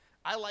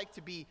 I like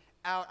to be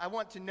out. I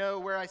want to know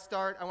where I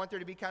start. I want there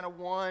to be kind of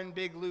one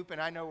big loop, and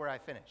I know where I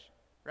finish,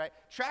 right?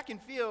 Track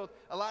and field,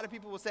 a lot of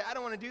people will say, I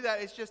don't want to do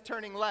that. It's just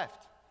turning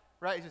left,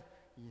 right? It's just,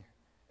 yeah.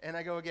 And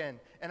I go again,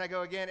 and I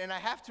go again, and I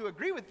have to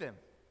agree with them.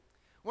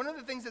 One of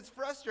the things that's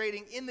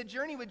frustrating in the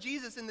journey with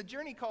Jesus, in the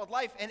journey called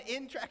life, and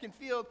in track and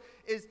field,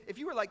 is if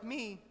you were like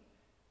me,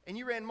 and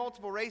you ran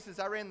multiple races,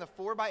 I ran the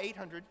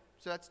 4x800,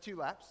 so that's 2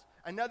 laps.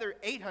 Another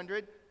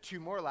 800, 2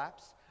 more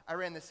laps. I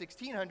ran the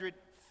 1600,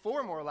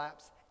 4 more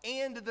laps.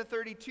 And the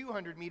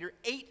 3,200 meter,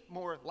 8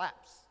 more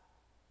laps.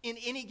 In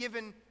any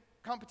given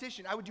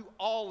competition, I would do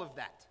all of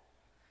that.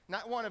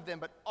 Not one of them,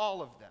 but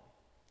all of them.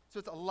 So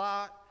it's a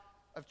lot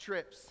of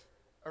trips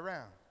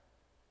around.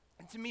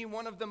 And to me,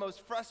 one of the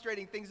most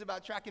frustrating things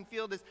about track and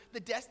field is the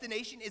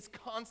destination is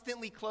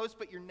constantly close,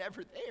 but you're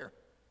never there.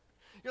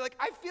 You're like,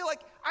 I feel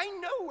like I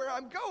know where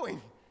I'm going,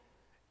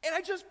 and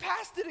I just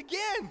passed it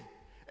again,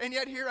 and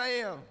yet here I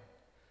am.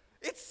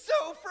 It's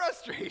so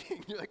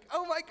frustrating. You're like,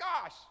 oh my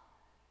gosh.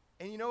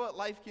 And you know what?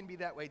 Life can be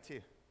that way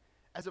too.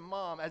 As a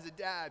mom, as a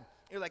dad,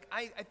 you're like,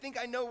 I think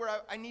I know where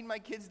I need my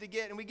kids to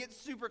get, and we get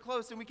super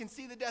close, and we can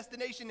see the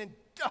destination, and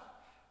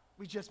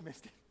we just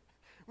missed it.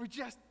 We're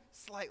just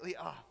slightly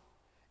off.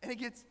 And it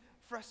gets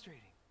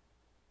frustrating.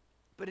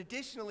 But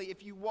additionally,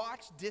 if you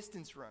watch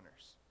distance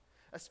runners,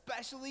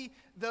 especially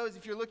those,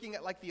 if you're looking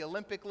at like the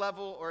Olympic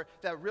level or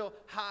that real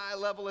high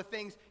level of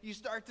things, you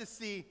start to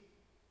see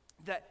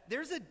that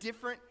there's a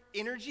different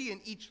energy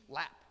in each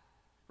lap,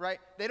 right?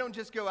 They don't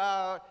just go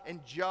out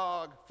and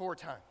jog 4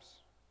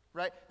 times,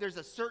 right? There's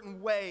a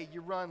certain way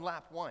you run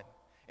lap 1.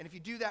 And if you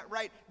do that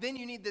right, then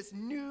you need this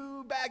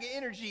new bag of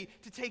energy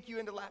to take you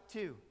into lap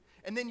 2.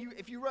 And then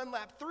if you run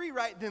lap 3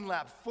 right, then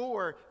lap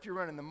 4, if you're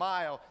running the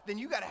mile, then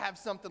you got to have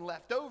something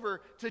left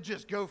over to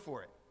just go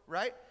for it,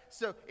 right?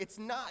 So it's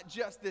not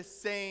just this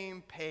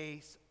same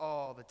pace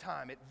all the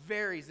time. It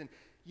varies. And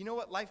you know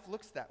what? Life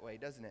looks that way,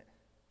 doesn't it?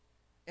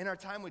 In our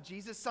time with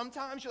Jesus,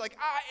 sometimes you're like,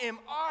 I am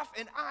off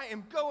and I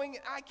am going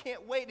and I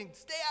can't wait and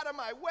stay out of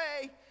my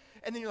way.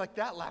 And then you're like,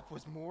 that lap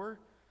was more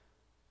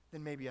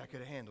than maybe I could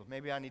have handled.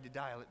 Maybe I need to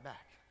dial it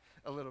back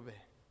a little bit.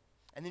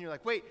 And then you're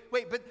like, wait,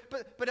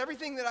 but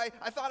everything that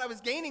I thought I was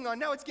gaining on,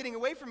 now it's getting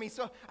away from me,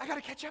 so I got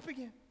to catch up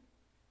again.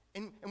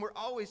 And we're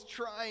always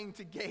trying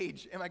to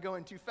gauge, am I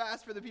going too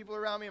fast for the people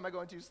around me? Am I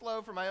going too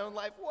slow for my own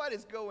life? What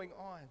is going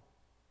on?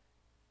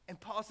 And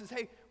Paul says,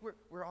 hey,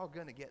 we're all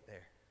going to get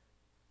there.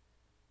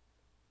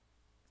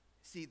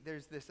 See,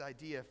 there's this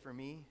idea for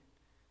me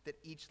that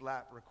each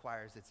lap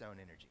requires its own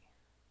energy.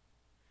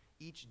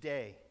 Each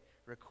day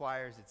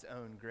requires its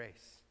own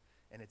grace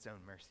and its own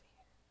mercy.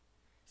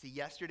 See,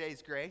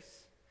 yesterday's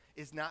grace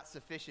is not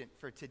sufficient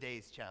for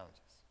today's challenges.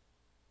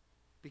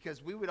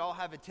 Because we would all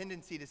have a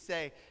tendency to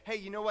say, hey,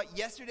 you know what?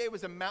 Yesterday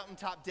was a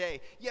mountaintop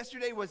day.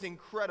 Yesterday was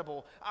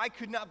incredible. I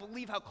could not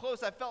believe how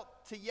close I felt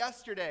to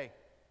yesterday.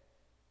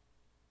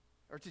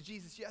 Or to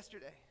Jesus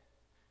yesterday.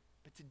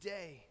 But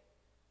today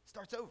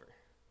starts over.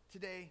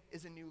 Today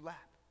is a new lap.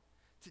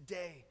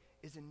 Today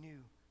is a new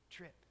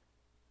trip.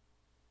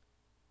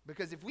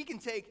 Because if we can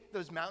take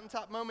those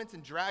mountaintop moments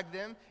and drag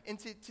them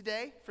into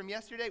today from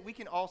yesterday, we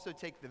can also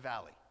take the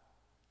valley.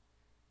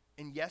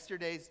 And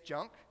yesterday's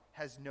junk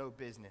has no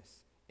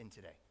business in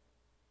today.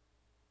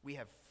 We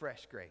have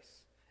fresh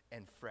grace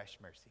and fresh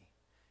mercy.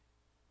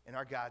 And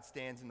our God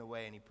stands in the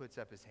way and he puts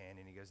up his hand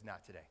and he goes,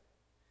 not today.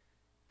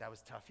 That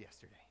was tough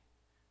yesterday,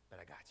 but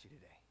I got you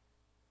today.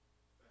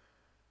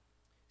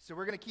 So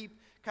we're going to keep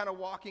kind of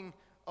walking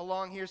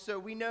along here. So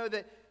we know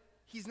that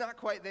he's not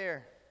quite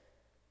there.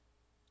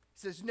 He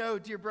says, no,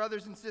 dear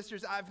brothers and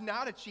sisters, I've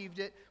not achieved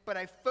it, but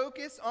I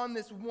focus on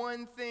this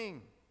one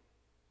thing,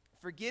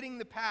 forgetting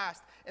the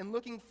past and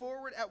looking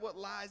forward at what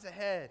lies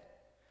ahead.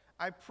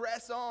 I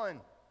press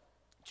on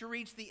to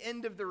reach the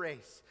end of the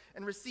race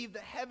and receive the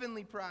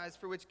heavenly prize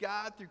for which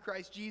God, through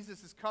Christ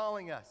Jesus, is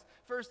calling us.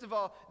 First of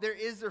all, there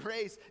is a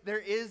race, there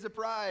is a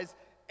prize,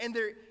 and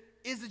there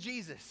is a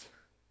Jesus.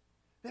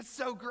 That's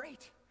so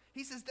great.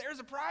 He says, there's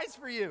a prize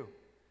for you.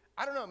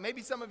 I don't know,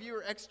 maybe some of you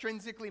are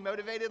extrinsically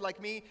motivated like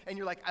me, and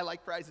you're like, I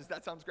like prizes.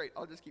 That sounds great.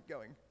 I'll just keep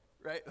going,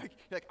 right? Like,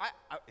 you're like,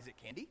 is it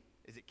candy?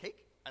 Is it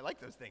cake? I like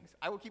those things.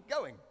 I will keep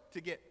going to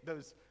get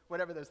those,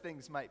 whatever those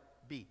things might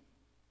be.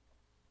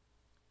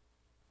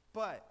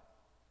 But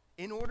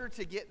in order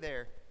to get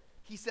there,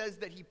 he says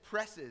that he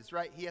presses,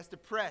 right? He has to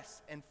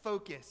press and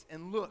focus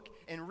and look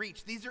and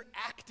reach. These are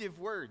active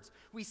words.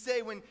 We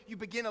say when you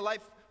begin a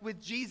life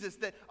with Jesus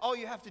that all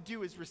you have to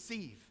do is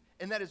receive,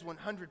 and that is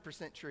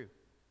 100% true.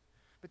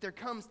 But there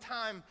comes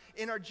time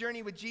in our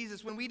journey with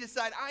Jesus when we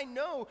decide, I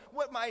know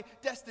what my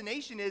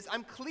destination is.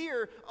 I'm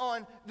clear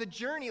on the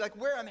journey, like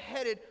where I'm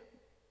headed.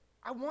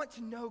 I want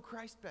to know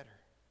Christ better.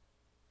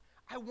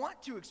 I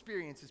want to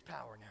experience his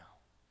power now.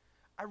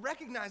 I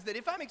recognize that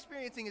if I'm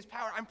experiencing his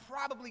power, I'm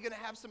probably going to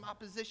have some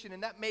opposition,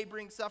 and that may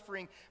bring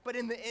suffering. But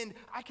in the end,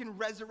 I can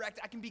resurrect.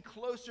 I can be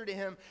closer to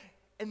him,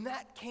 and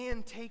that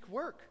can take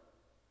work.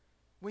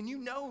 When you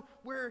know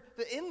where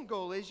the end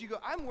goal is, you go,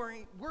 I'm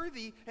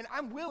worthy, and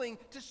I'm willing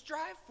to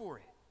strive for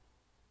it.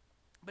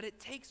 But it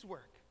takes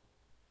work.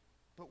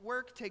 But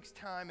work takes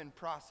time and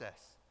process,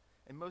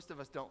 and most of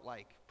us don't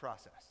like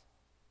process.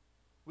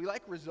 We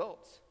like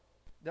results,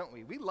 don't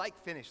we? We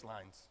like finish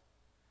lines.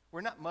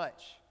 We're not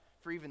much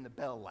for even the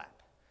bell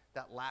lap.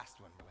 That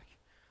last one, we're like,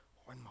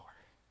 one more.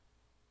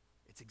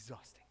 It's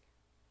exhausting.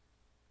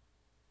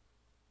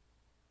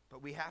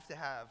 But we have to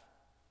have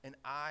an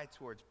eye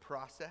towards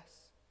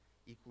process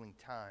equaling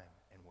time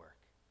and work.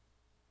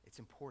 It's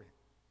important.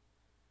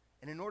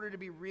 And in order to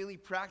be really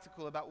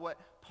practical about what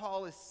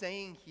Paul is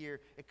saying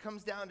here, it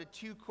comes down to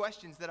two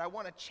questions that I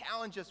want to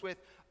challenge us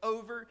with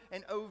over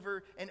and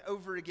over and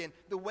over again.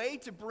 The way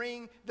to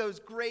bring those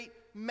great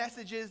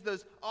messages,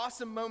 those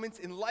awesome moments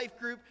in life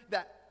group,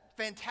 that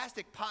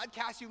fantastic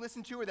podcast you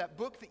listened to, or that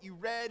book that you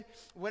read,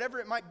 whatever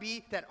it might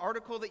be, that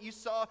article that you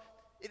saw,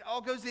 it all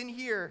goes in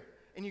here.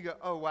 And you go,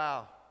 oh,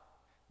 wow,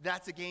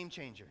 that's a game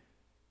changer.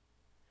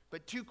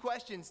 But two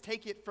questions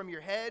take it from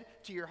your head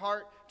to your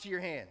heart to your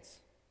hands.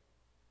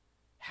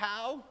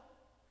 How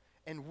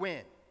and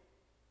when?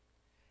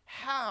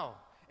 How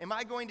am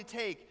I going to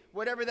take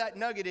whatever that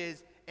nugget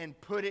is and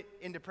put it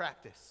into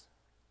practice?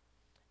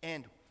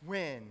 And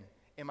when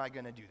am I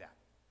going to do that?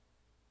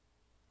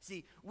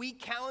 See, we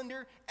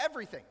calendar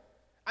everything.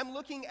 I'm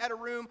looking at a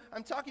room,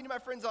 I'm talking to my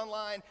friends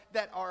online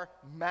that are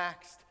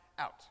maxed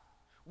out.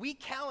 We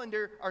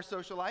calendar our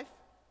social life.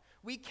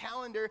 We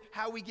calendar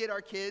how we get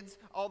our kids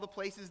all the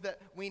places that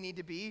we need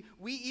to be.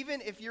 We even,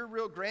 if you're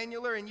real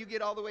granular and you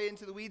get all the way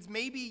into the weeds,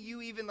 maybe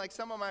you even, like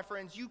some of my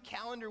friends, you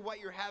calendar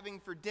what you're having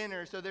for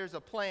dinner so there's a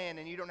plan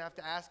and you don't have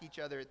to ask each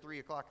other at 3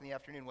 o'clock in the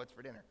afternoon what's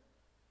for dinner,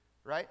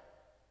 right?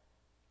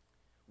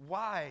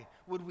 Why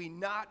would we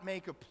not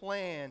make a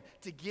plan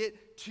to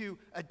get to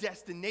a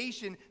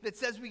destination that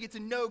says we get to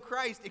know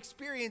Christ,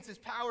 experience his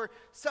power,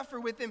 suffer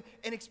with him,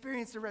 and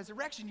experience the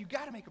resurrection? You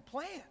got to make a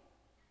plan.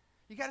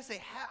 You got to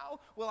say, how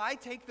will I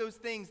take those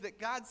things that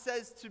God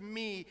says to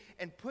me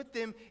and put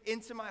them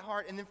into my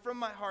heart, and then from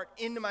my heart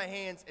into my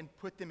hands and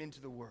put them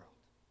into the world?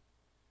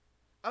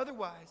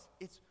 Otherwise,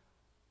 it's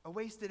a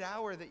wasted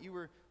hour that you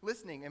were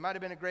listening. It might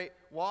have been a great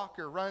walk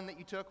or run that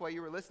you took while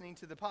you were listening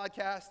to the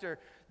podcast, or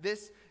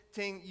this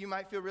thing, you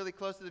might feel really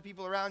close to the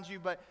people around you,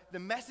 but the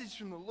message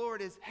from the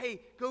Lord is,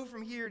 hey, go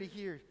from here to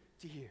here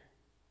to here.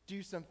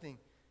 Do something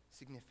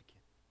significant.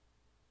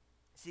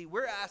 See,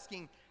 we're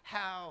asking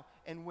how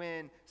and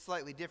when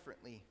slightly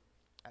differently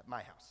at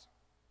my house.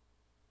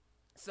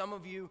 Some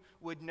of you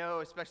would know,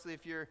 especially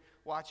if you're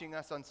watching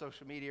us on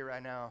social media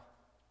right now,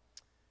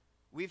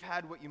 we've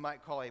had what you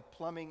might call a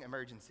plumbing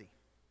emergency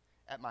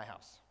at my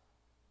house.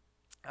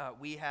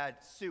 We had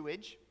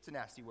sewage, it's a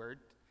nasty word,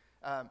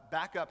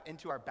 back up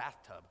into our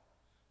bathtub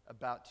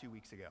about 2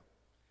 weeks ago.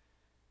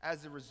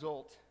 As a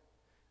result,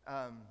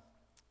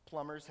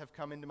 plumbers have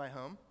come into my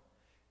home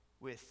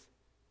with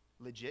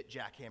legit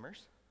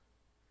jackhammers,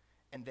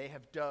 and they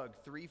have dug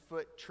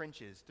 3-foot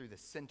trenches through the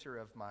center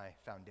of my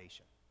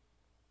foundation.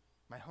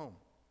 My home,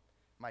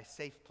 my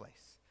safe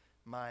place,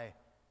 my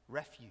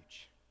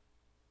refuge.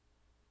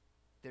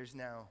 There's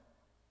now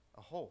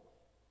a hole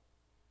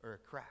or a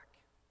crack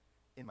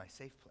in my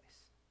safe place.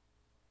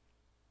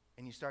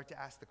 And you start to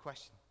ask the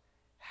question,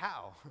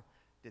 how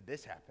did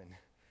this happen?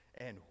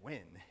 And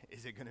when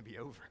is it going to be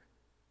over?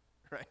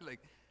 Right?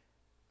 Like,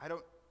 I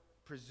don't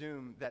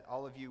presume that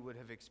all of you would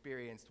have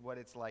experienced what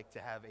it's like to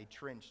have a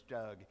trench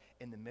dug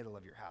in the middle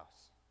of your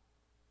house.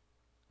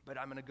 But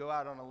I'm going to go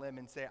out on a limb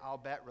and say, I'll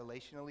bet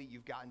relationally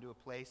you've gotten to a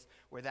place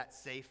where that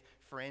safe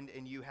friend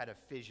and you had a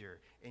fissure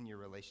in your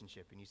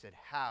relationship. And you said,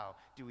 how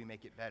do we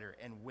make it better?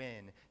 And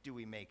when do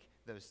we make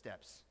those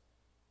steps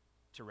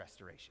to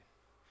restoration?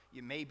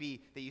 It may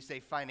be that you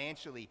say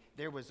financially,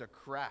 there was a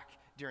crack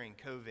during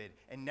COVID,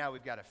 and now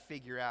we've got to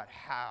figure out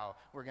how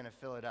we're going to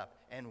fill it up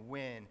and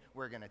when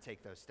we're going to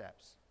take those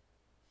steps.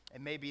 It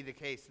may be the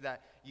case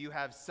that you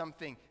have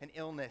something, an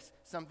illness,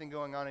 something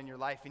going on in your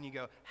life, and you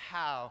go,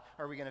 how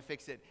are we going to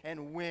fix it?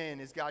 And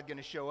when is God going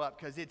to show up?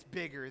 Because it's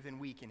bigger than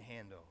we can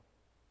handle.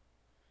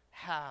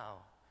 How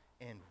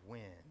and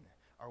when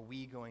are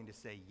we going to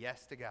say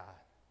yes to God?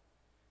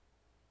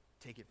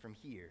 Take it from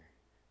here,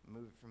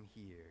 move it from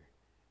here,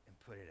 and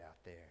put it out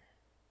there.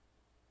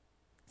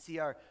 See,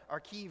 our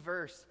key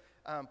verse,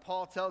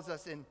 Paul tells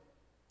us in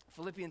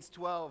Philippians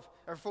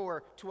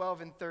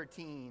 4:12 and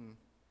 13.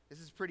 This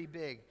is pretty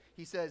big.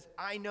 He says,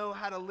 I know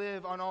how to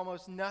live on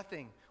almost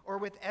nothing or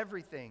with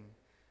everything.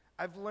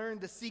 I've learned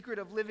the secret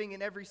of living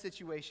in every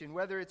situation,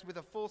 whether it's with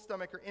a full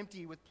stomach or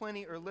empty, with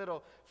plenty or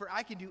little, for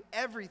I can do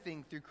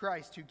everything through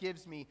Christ who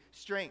gives me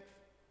strength.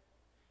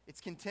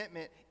 It's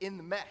contentment in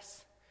the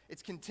mess.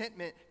 It's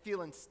contentment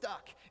feeling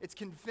stuck. It's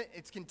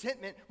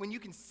contentment when you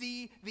can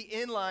see the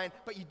end line,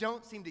 but you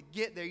don't seem to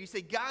get there. You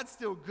say, God's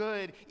still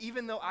good,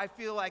 even though I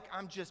feel like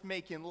I'm just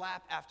making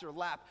lap after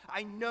lap.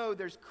 I know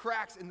there's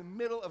cracks in the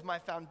middle of my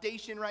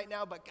foundation right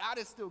now, but God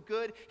is still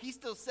good. He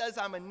still says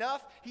I'm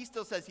enough. He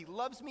still says he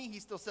loves me. He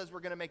still says we're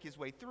going to make his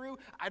way through.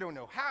 I don't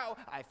know how.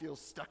 I feel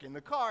stuck in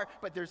the car,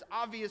 but there's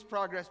obvious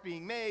progress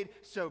being made,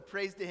 so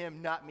praise to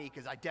him, not me,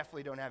 because I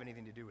definitely don't have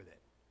anything to do with it.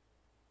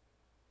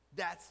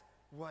 That's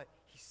what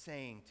he's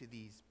saying to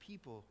these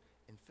people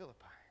in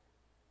Philippi.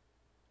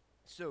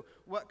 So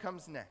what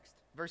comes next?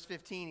 Verse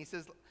 15, he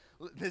says,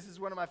 this is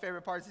one of my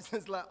favorite parts. He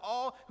says, let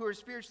all who are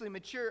spiritually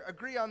mature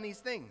agree on these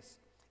things.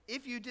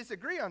 If you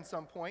disagree on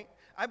some point,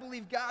 I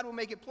believe God will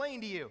make it plain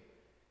to you.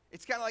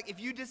 It's kind of like if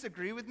you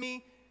disagree with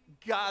me,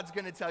 God's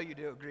going to tell you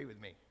to agree with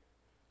me.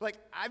 Like,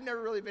 I've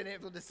never really been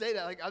able to say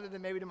that, like, other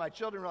than maybe to my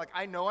children. We're like,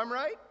 I know I'm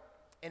right,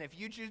 and if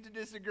you choose to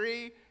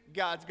disagree,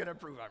 God's going to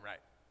prove I'm right.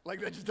 Like,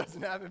 that just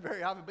doesn't happen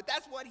very often, but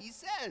that's what he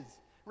says,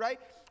 right?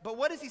 But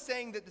what is he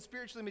saying that the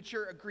spiritually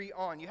mature agree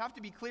on? You have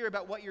to be clear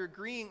about what you're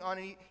agreeing on,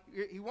 and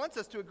he wants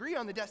us to agree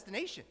on the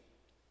destination.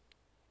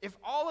 If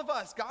all of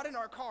us got in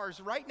our cars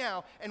right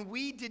now and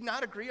we did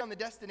not agree on the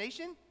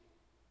destination,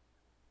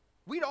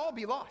 we'd all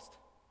be lost.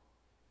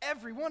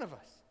 Every one of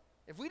us.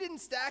 If we didn't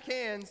stack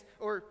hands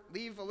or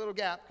leave a little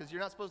gap, because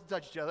you're not supposed to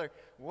touch each other,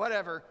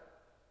 whatever,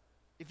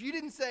 if you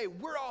didn't say,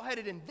 we're all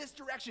headed in this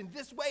direction,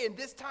 this way, and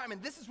this time,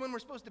 and this is when we're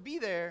supposed to be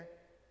there,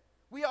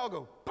 we all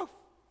go, poof.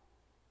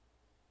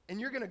 And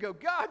you're going to go,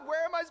 God,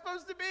 where am I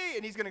supposed to be?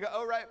 And he's going to go,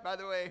 oh, right, by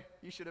the way,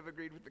 you should have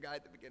agreed with the guy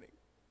at the beginning.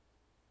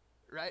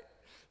 Right?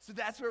 So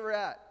that's where we're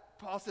at.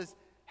 Paul says,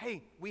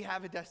 hey, we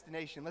have a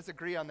destination. Let's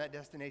agree on that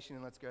destination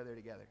and let's go there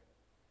together.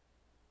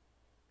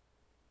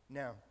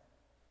 Now,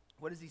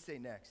 what does he say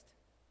next?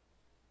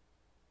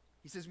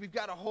 He says, we've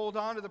got to hold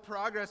on to the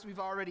progress we've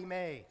already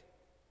made.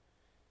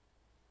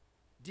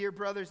 Dear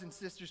brothers and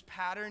sisters,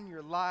 pattern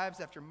your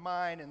lives after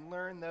mine and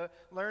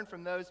learn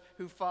from those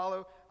who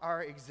follow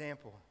our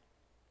example.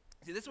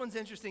 See, this one's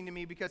interesting to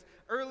me because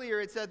earlier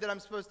it said that I'm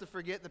supposed to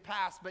forget the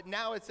past, but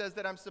now it says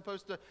that I'm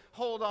supposed to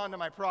hold on to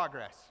my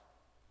progress.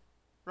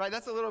 Right?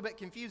 That's a little bit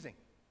confusing.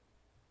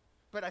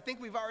 But I think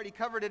we've already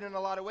covered it in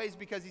a lot of ways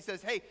because he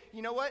says, hey,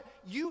 you know what?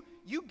 You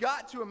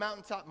got to a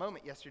mountaintop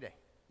moment yesterday.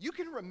 You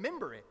can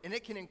remember it, and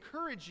it can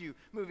encourage you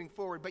moving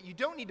forward, but you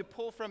don't need to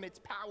pull from its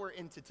power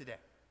into today.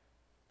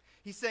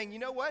 He's saying, you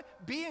know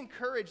what? Be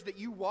encouraged that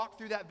you walked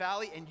through that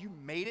valley and you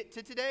made it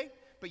to today,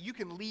 but you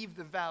can leave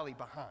the valley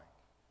behind.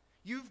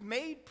 You've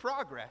made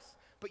progress,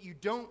 but you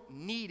don't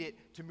need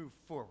it to move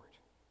forward.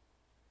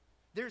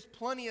 There's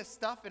plenty of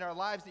stuff in our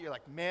lives that you're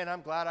like, man,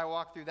 I'm glad I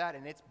walked through that,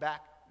 and it's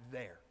back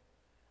there.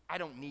 I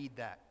don't need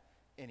that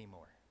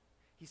anymore.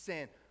 He's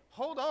saying,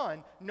 hold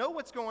on, know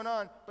what's going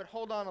on, but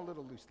hold on a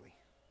little loosely.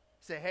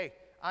 Say, hey,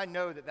 I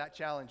know that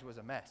challenge was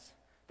a mess.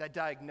 That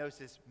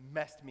diagnosis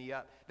messed me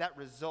up. That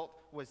result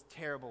was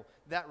terrible.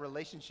 That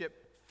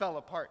relationship fell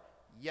apart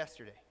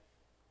yesterday.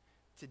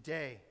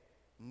 Today,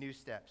 new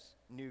steps,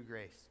 new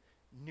grace,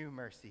 new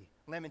mercy.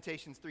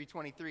 Lamentations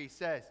 3:23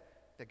 says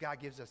that God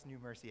gives us new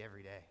mercy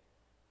every day.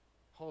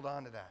 Hold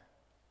on to that.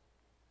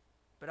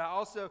 But I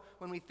also,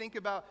 when we think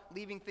about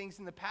leaving things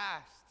in the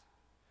past,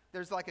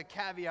 there's like a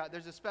caveat.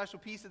 There's a special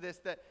piece of this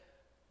that,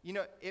 you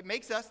know, it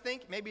makes us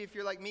think, maybe if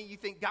you're like me, you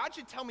think God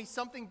should tell me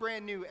something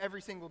brand new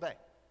every single day.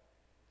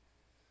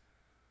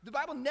 The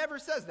Bible never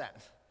says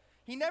that.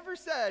 He never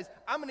says,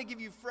 I'm going to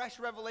give you fresh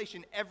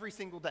revelation every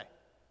single day.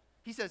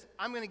 He says,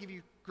 I'm going to give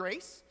you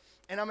grace,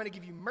 and I'm going to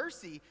give you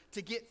mercy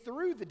to get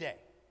through the day.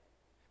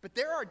 But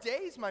there are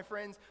days, my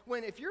friends,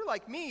 when if you're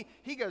like me,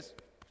 he goes,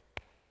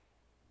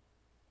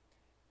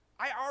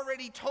 I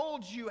already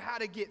told you how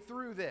to get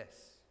through this.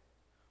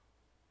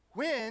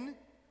 When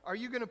are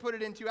you going to put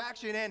it into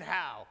action, and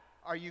how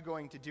are you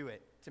going to do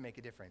it to make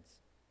a difference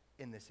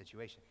in this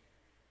situation?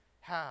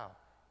 How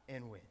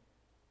and when?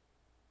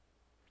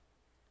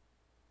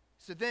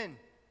 So then,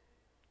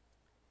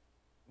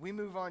 we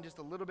move on just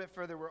a little bit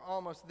further. We're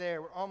almost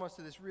there. We're almost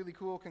to this really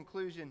cool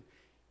conclusion.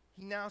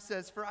 He now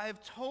says, for I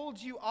have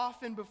told you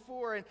often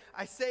before, and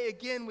I say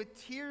again with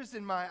tears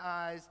in my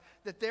eyes,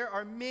 that there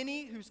are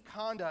many whose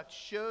conduct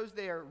shows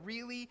they are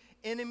really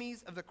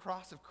enemies of the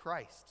cross of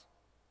Christ.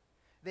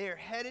 They are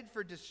headed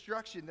for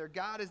destruction. Their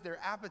God is their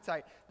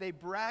appetite. They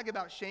brag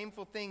about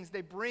shameful things.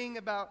 They brag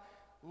about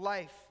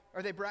life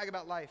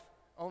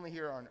only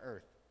here on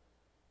earth.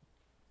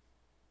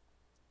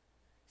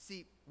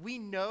 See, we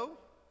know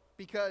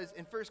because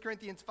in 1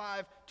 Corinthians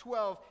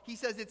 5:12, he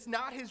says it's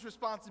not his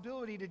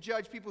responsibility to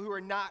judge people who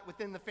are not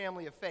within the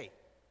family of faith,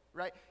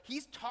 right?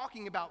 He's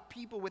talking about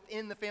people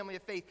within the family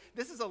of faith.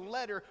 This is a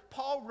letter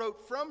Paul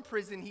wrote from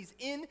prison. He's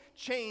in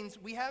chains.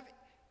 We have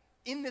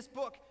in this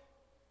book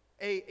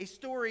a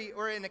story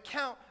or an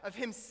account of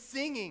him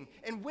singing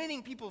and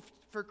winning people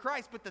for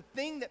Christ, but the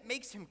thing that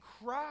makes him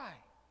cry,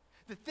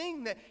 the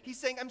thing that he's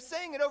saying, I'm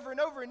saying it over and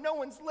over and no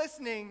one's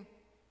listening,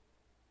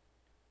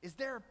 is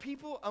there are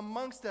people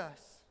amongst us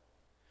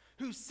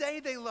who say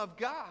they love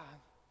God,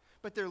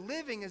 but they're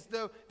living as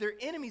though they're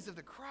enemies of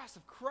the cross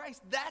of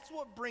Christ. That's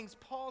what brings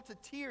Paul to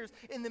tears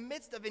in the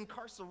midst of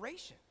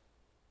incarceration.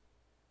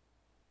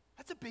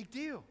 That's a big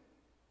deal.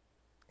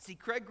 See,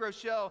 Craig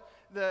Groeschel,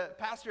 the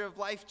pastor of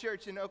Life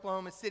Church in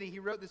Oklahoma City, he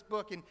wrote this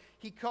book, and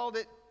he called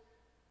it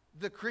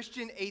The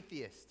Christian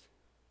Atheist.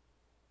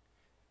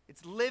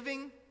 It's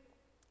living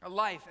a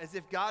life as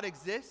if God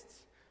exists,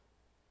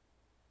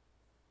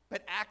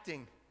 but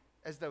acting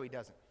as though he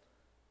doesn't.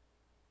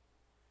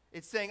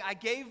 It's saying, I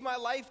gave my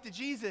life to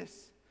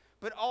Jesus,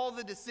 but all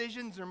the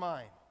decisions are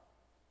mine.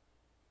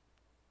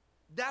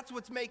 That's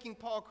what's making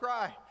Paul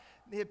cry.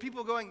 They have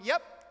people going,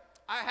 yep,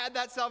 I had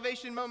that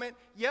salvation moment.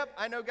 Yep,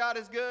 I know God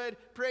is good.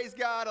 Praise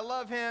God, I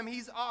love him.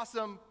 He's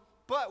awesome.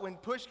 But when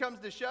push comes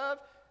to shove,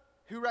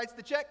 who writes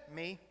the check?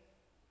 Me.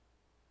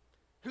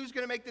 Who's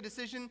going to make the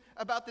decision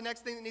about the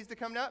next thing that needs to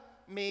come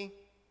up? Me.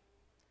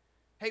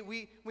 Hey,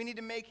 we need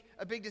to make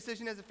a big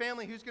decision as a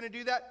family. Who's going to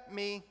do that?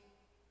 Me.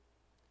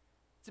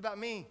 It's about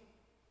me,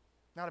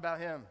 not about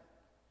him.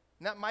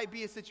 And that might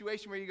be a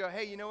situation where you go,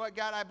 hey, you know what,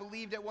 God, I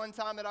believed at one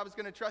time that I was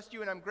going to trust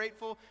you, and I'm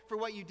grateful for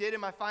what you did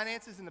in my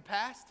finances in the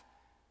past,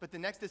 but the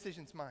next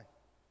decision's mine.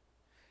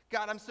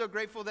 God, I'm so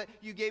grateful that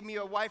you gave me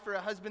a wife or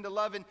a husband to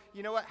love, and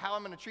you know what, how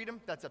I'm going to treat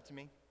them, that's up to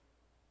me.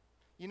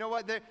 You know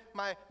what,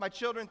 my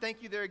children,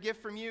 thank you, they're a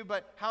gift from you,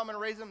 but how I'm going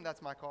to raise them,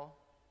 that's my call.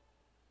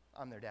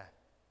 I'm their dad.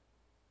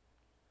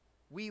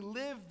 We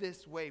live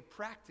this way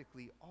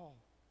practically all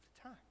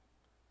the time.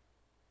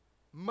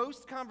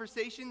 Most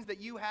conversations that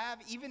you have,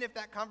 even if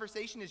that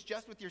conversation is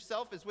just with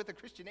yourself, is with a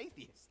Christian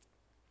atheist.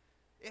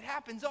 It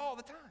happens all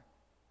the time.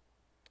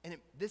 And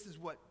this is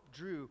what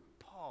drew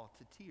Paul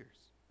to tears.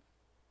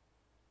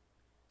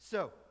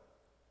 So,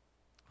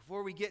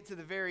 before we get to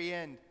the very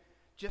end,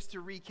 just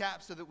to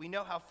recap so that we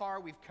know how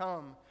far we've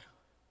come,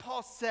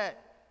 Paul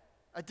set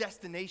a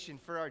destination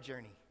for our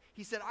journey.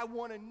 He said, I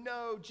want to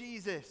know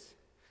Jesus.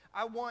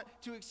 I want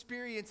to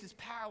experience his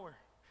power.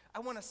 I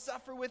want to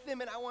suffer with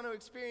him, and I want to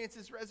experience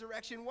his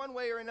resurrection one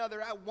way or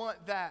another. I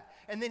want that.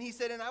 And then he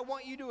said, and I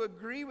want you to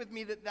agree with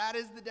me that that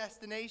is the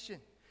destination.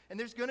 And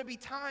there's going to be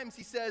times,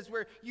 he says,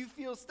 where you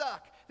feel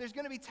stuck. There's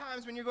going to be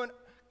times when you're going,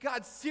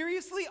 God,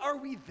 seriously, are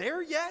we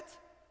there yet?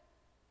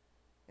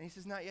 And he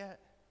says, not yet.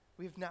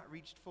 We have not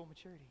reached full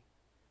maturity.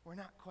 We're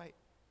not quite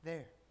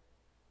there.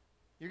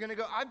 You're going to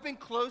go, I've been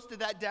close to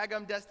that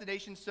daggum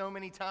destination so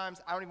many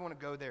times, I don't even want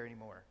to go there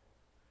anymore.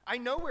 I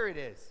know where it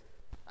is.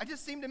 I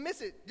just seem to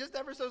miss it just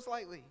ever so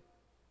slightly.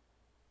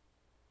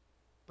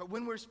 But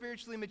when we're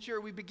spiritually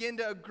mature, we begin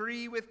to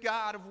agree with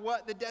God of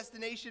what the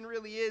destination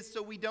really is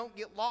so we don't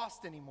get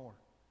lost anymore.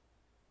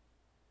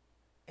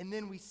 And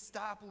then we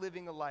stop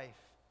living a life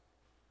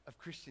of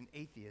Christian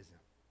atheism.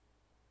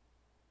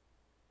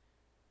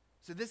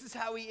 So this is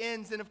how he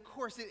ends, and of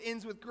course it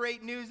ends with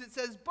great news. It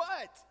says,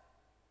 but,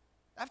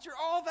 after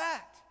all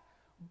that,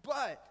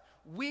 but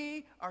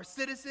we are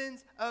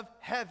citizens of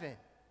heaven,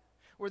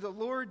 where the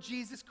Lord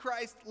Jesus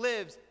Christ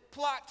lives.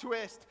 Plot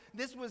twist,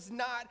 this was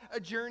not a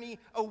journey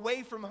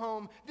away from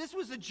home. This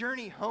was a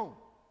journey home.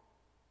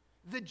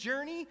 The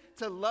journey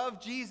to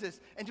love Jesus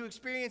and to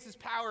experience his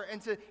power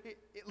and to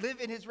live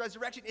in his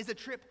resurrection is a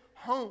trip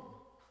home.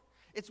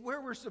 It's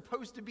where we're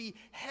supposed to be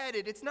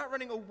headed. It's not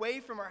running away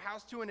from our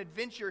house to an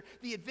adventure.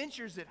 The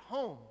adventure's at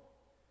home.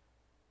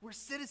 We're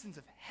citizens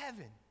of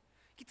heaven.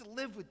 Get to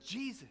live with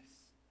Jesus.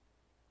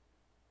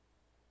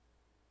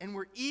 And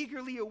we're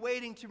eagerly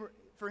awaiting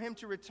for him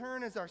to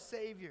return as our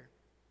Savior.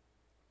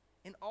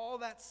 And all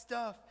that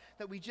stuff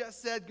that we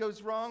just said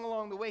goes wrong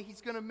along the way,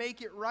 he's going to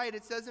make it right.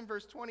 It says in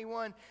verse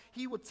 21,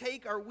 he will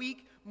take our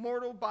weak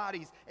mortal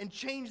bodies and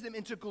change them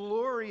into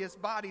glorious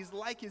bodies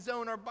like his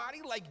own. Our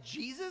body like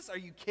Jesus? Are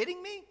you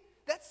kidding me?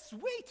 That's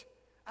sweet.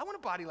 I want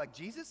a body like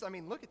Jesus. I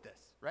mean, look at this,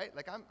 right?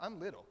 Like I'm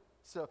little.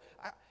 So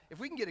if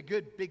we can get a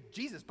good big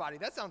Jesus body,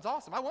 that sounds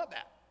awesome. I want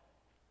that.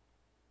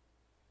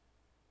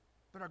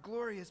 But our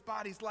glorious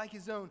bodies like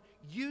his own,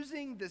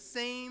 using the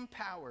same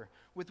power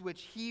with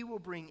which he will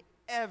bring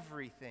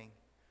everything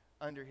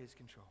under his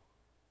control.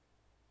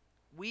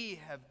 We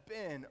have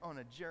been on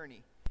a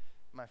journey,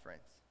 my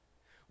friends.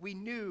 We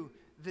knew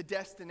the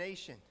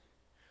destination.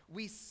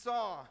 We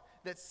saw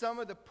that some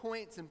of the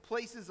points and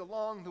places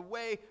along the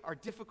way are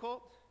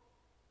difficult,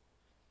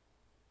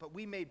 but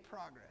we made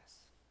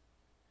progress,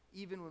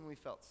 even when we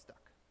felt stuck.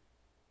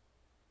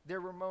 There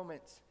were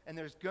moments, and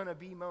there's going to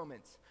be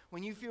moments,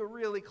 when you feel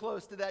really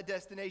close to that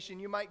destination.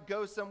 You might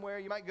go somewhere,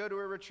 you might go to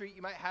a retreat,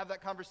 you might have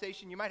that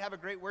conversation, you might have a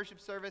great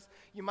worship service,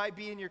 you might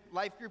be in your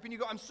life group, and you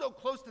go, I'm so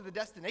close to the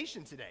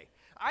destination today.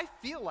 I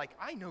feel like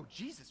I know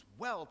Jesus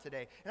well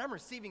today, and I'm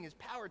receiving his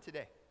power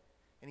today.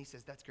 And he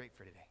says, that's great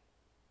for today.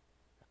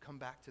 Now come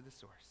back to the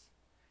source,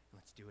 and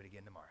let's do it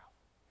again tomorrow,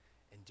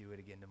 and do it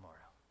again tomorrow.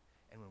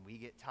 And when we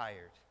get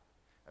tired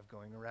of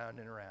going around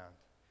and around,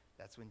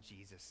 that's when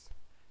Jesus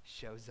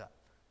shows up.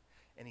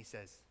 And he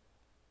says,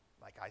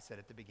 like I said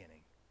at the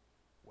beginning,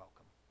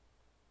 welcome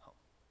home.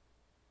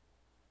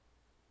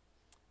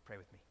 Pray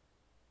with me.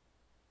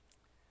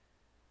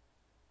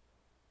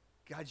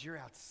 God, you're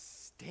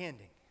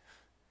outstanding.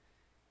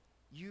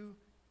 You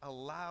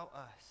allow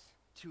us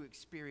to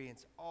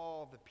experience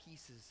all the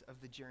pieces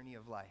of the journey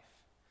of life.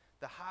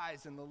 The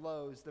highs and the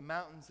lows, the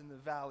mountains and the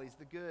valleys,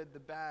 the good, the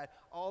bad,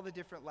 all the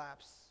different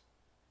laps.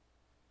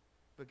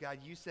 But God,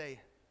 you say,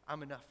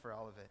 I'm enough for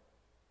all of it.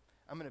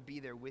 I'm going to be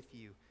there with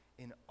you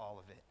in all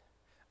of it.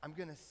 I'm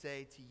going to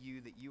say to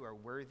you that you are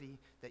worthy,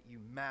 that you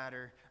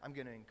matter. I'm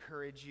going to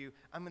encourage you.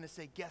 I'm going to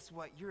say, guess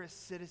what? You're a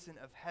citizen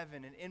of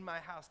heaven, and in my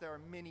house there are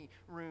many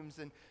rooms,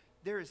 and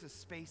there is a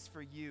space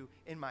for you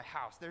in my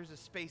house. There's a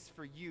space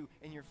for you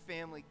and your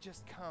family.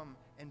 Just come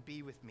and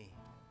be with me.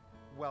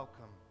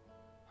 Welcome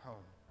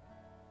home.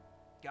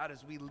 God,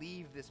 as we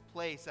leave this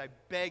place, I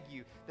beg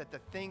you that the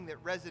thing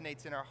that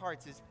resonates in our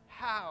hearts is,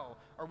 how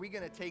are we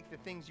going to take the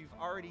things you've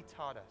already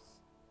taught us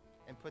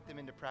and put them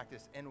into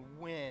practice? And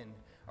when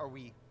are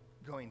we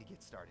going to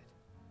get started?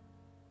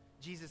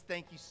 Jesus,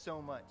 thank you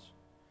so much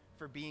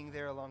for being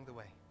there along the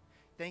way.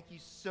 Thank you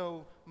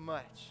so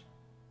much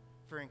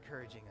for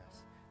encouraging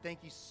us.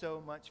 Thank you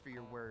so much for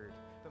your word,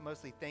 but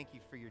mostly thank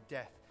you for your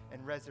death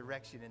and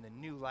resurrection and the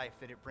new life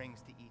that it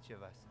brings to each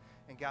of us.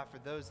 And God, for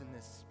those in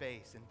this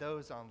space and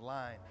those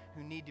online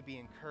who need to be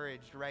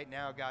encouraged right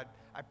now, God,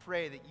 I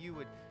pray that you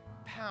would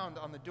pound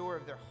on the door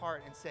of their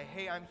heart and say,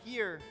 hey, I'm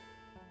here.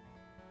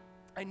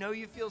 I know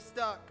you feel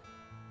stuck.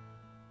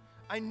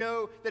 I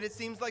know that it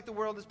seems like the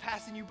world is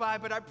passing you by,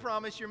 but I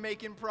promise you're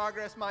making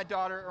progress, my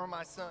daughter or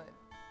my son.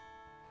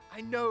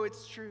 I know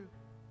it's true.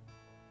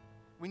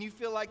 When you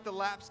feel like the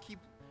laps keep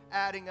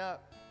adding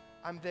up,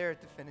 I'm there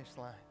at the finish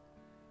line.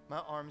 My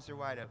arms are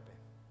wide open.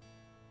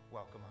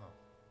 Welcome home.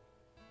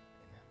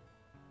 Amen.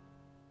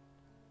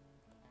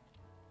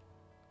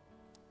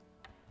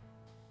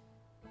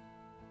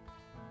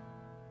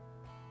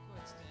 Go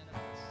ahead, stand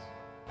up.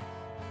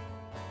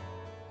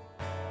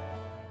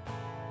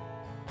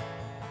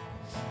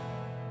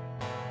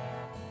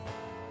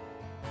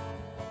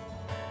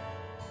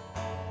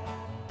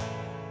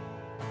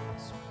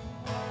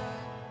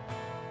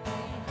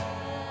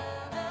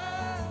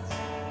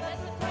 Let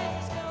the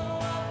praise go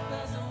up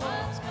as the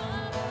walls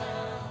come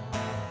down.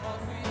 All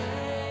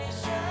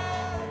creation,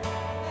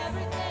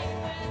 everything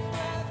with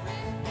breath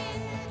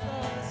repeats the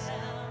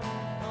sound.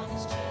 All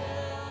His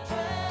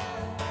children,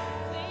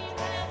 clean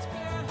hands,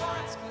 pure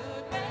hearts,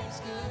 good grace,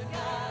 good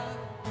God.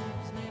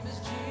 His name is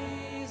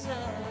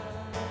Jesus.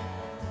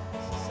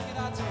 Sing it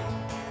out to me.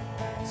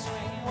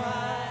 Swing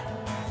wide,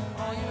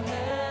 all you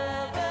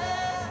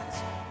heavens.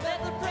 Let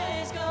the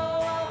praise go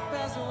up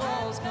as the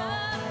walls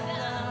come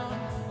down.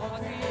 All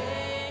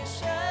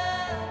creation,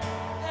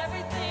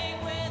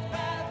 everything with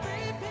breath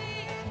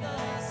repeat the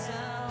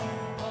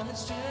sound. All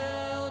His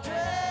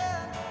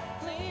children,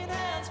 clean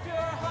hands, pure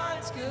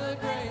hearts, good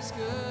grace,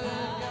 good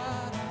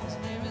God. His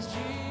name is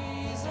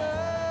Jesus.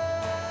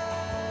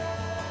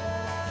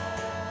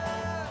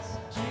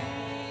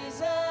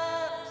 Jesus,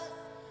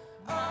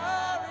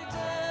 our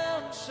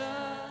redemption,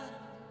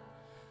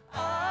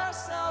 our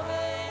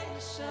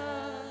salvation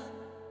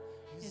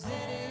is in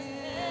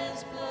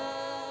His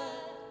blood.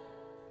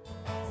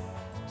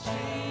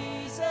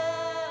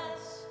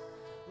 Jesus,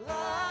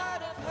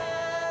 light of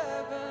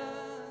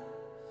heaven,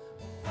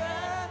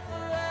 friend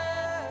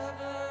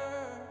forever,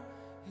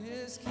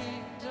 His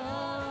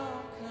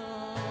kingdom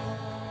come.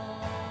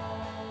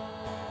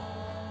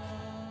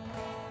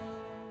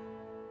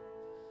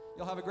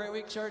 You'll have a great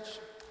week, church.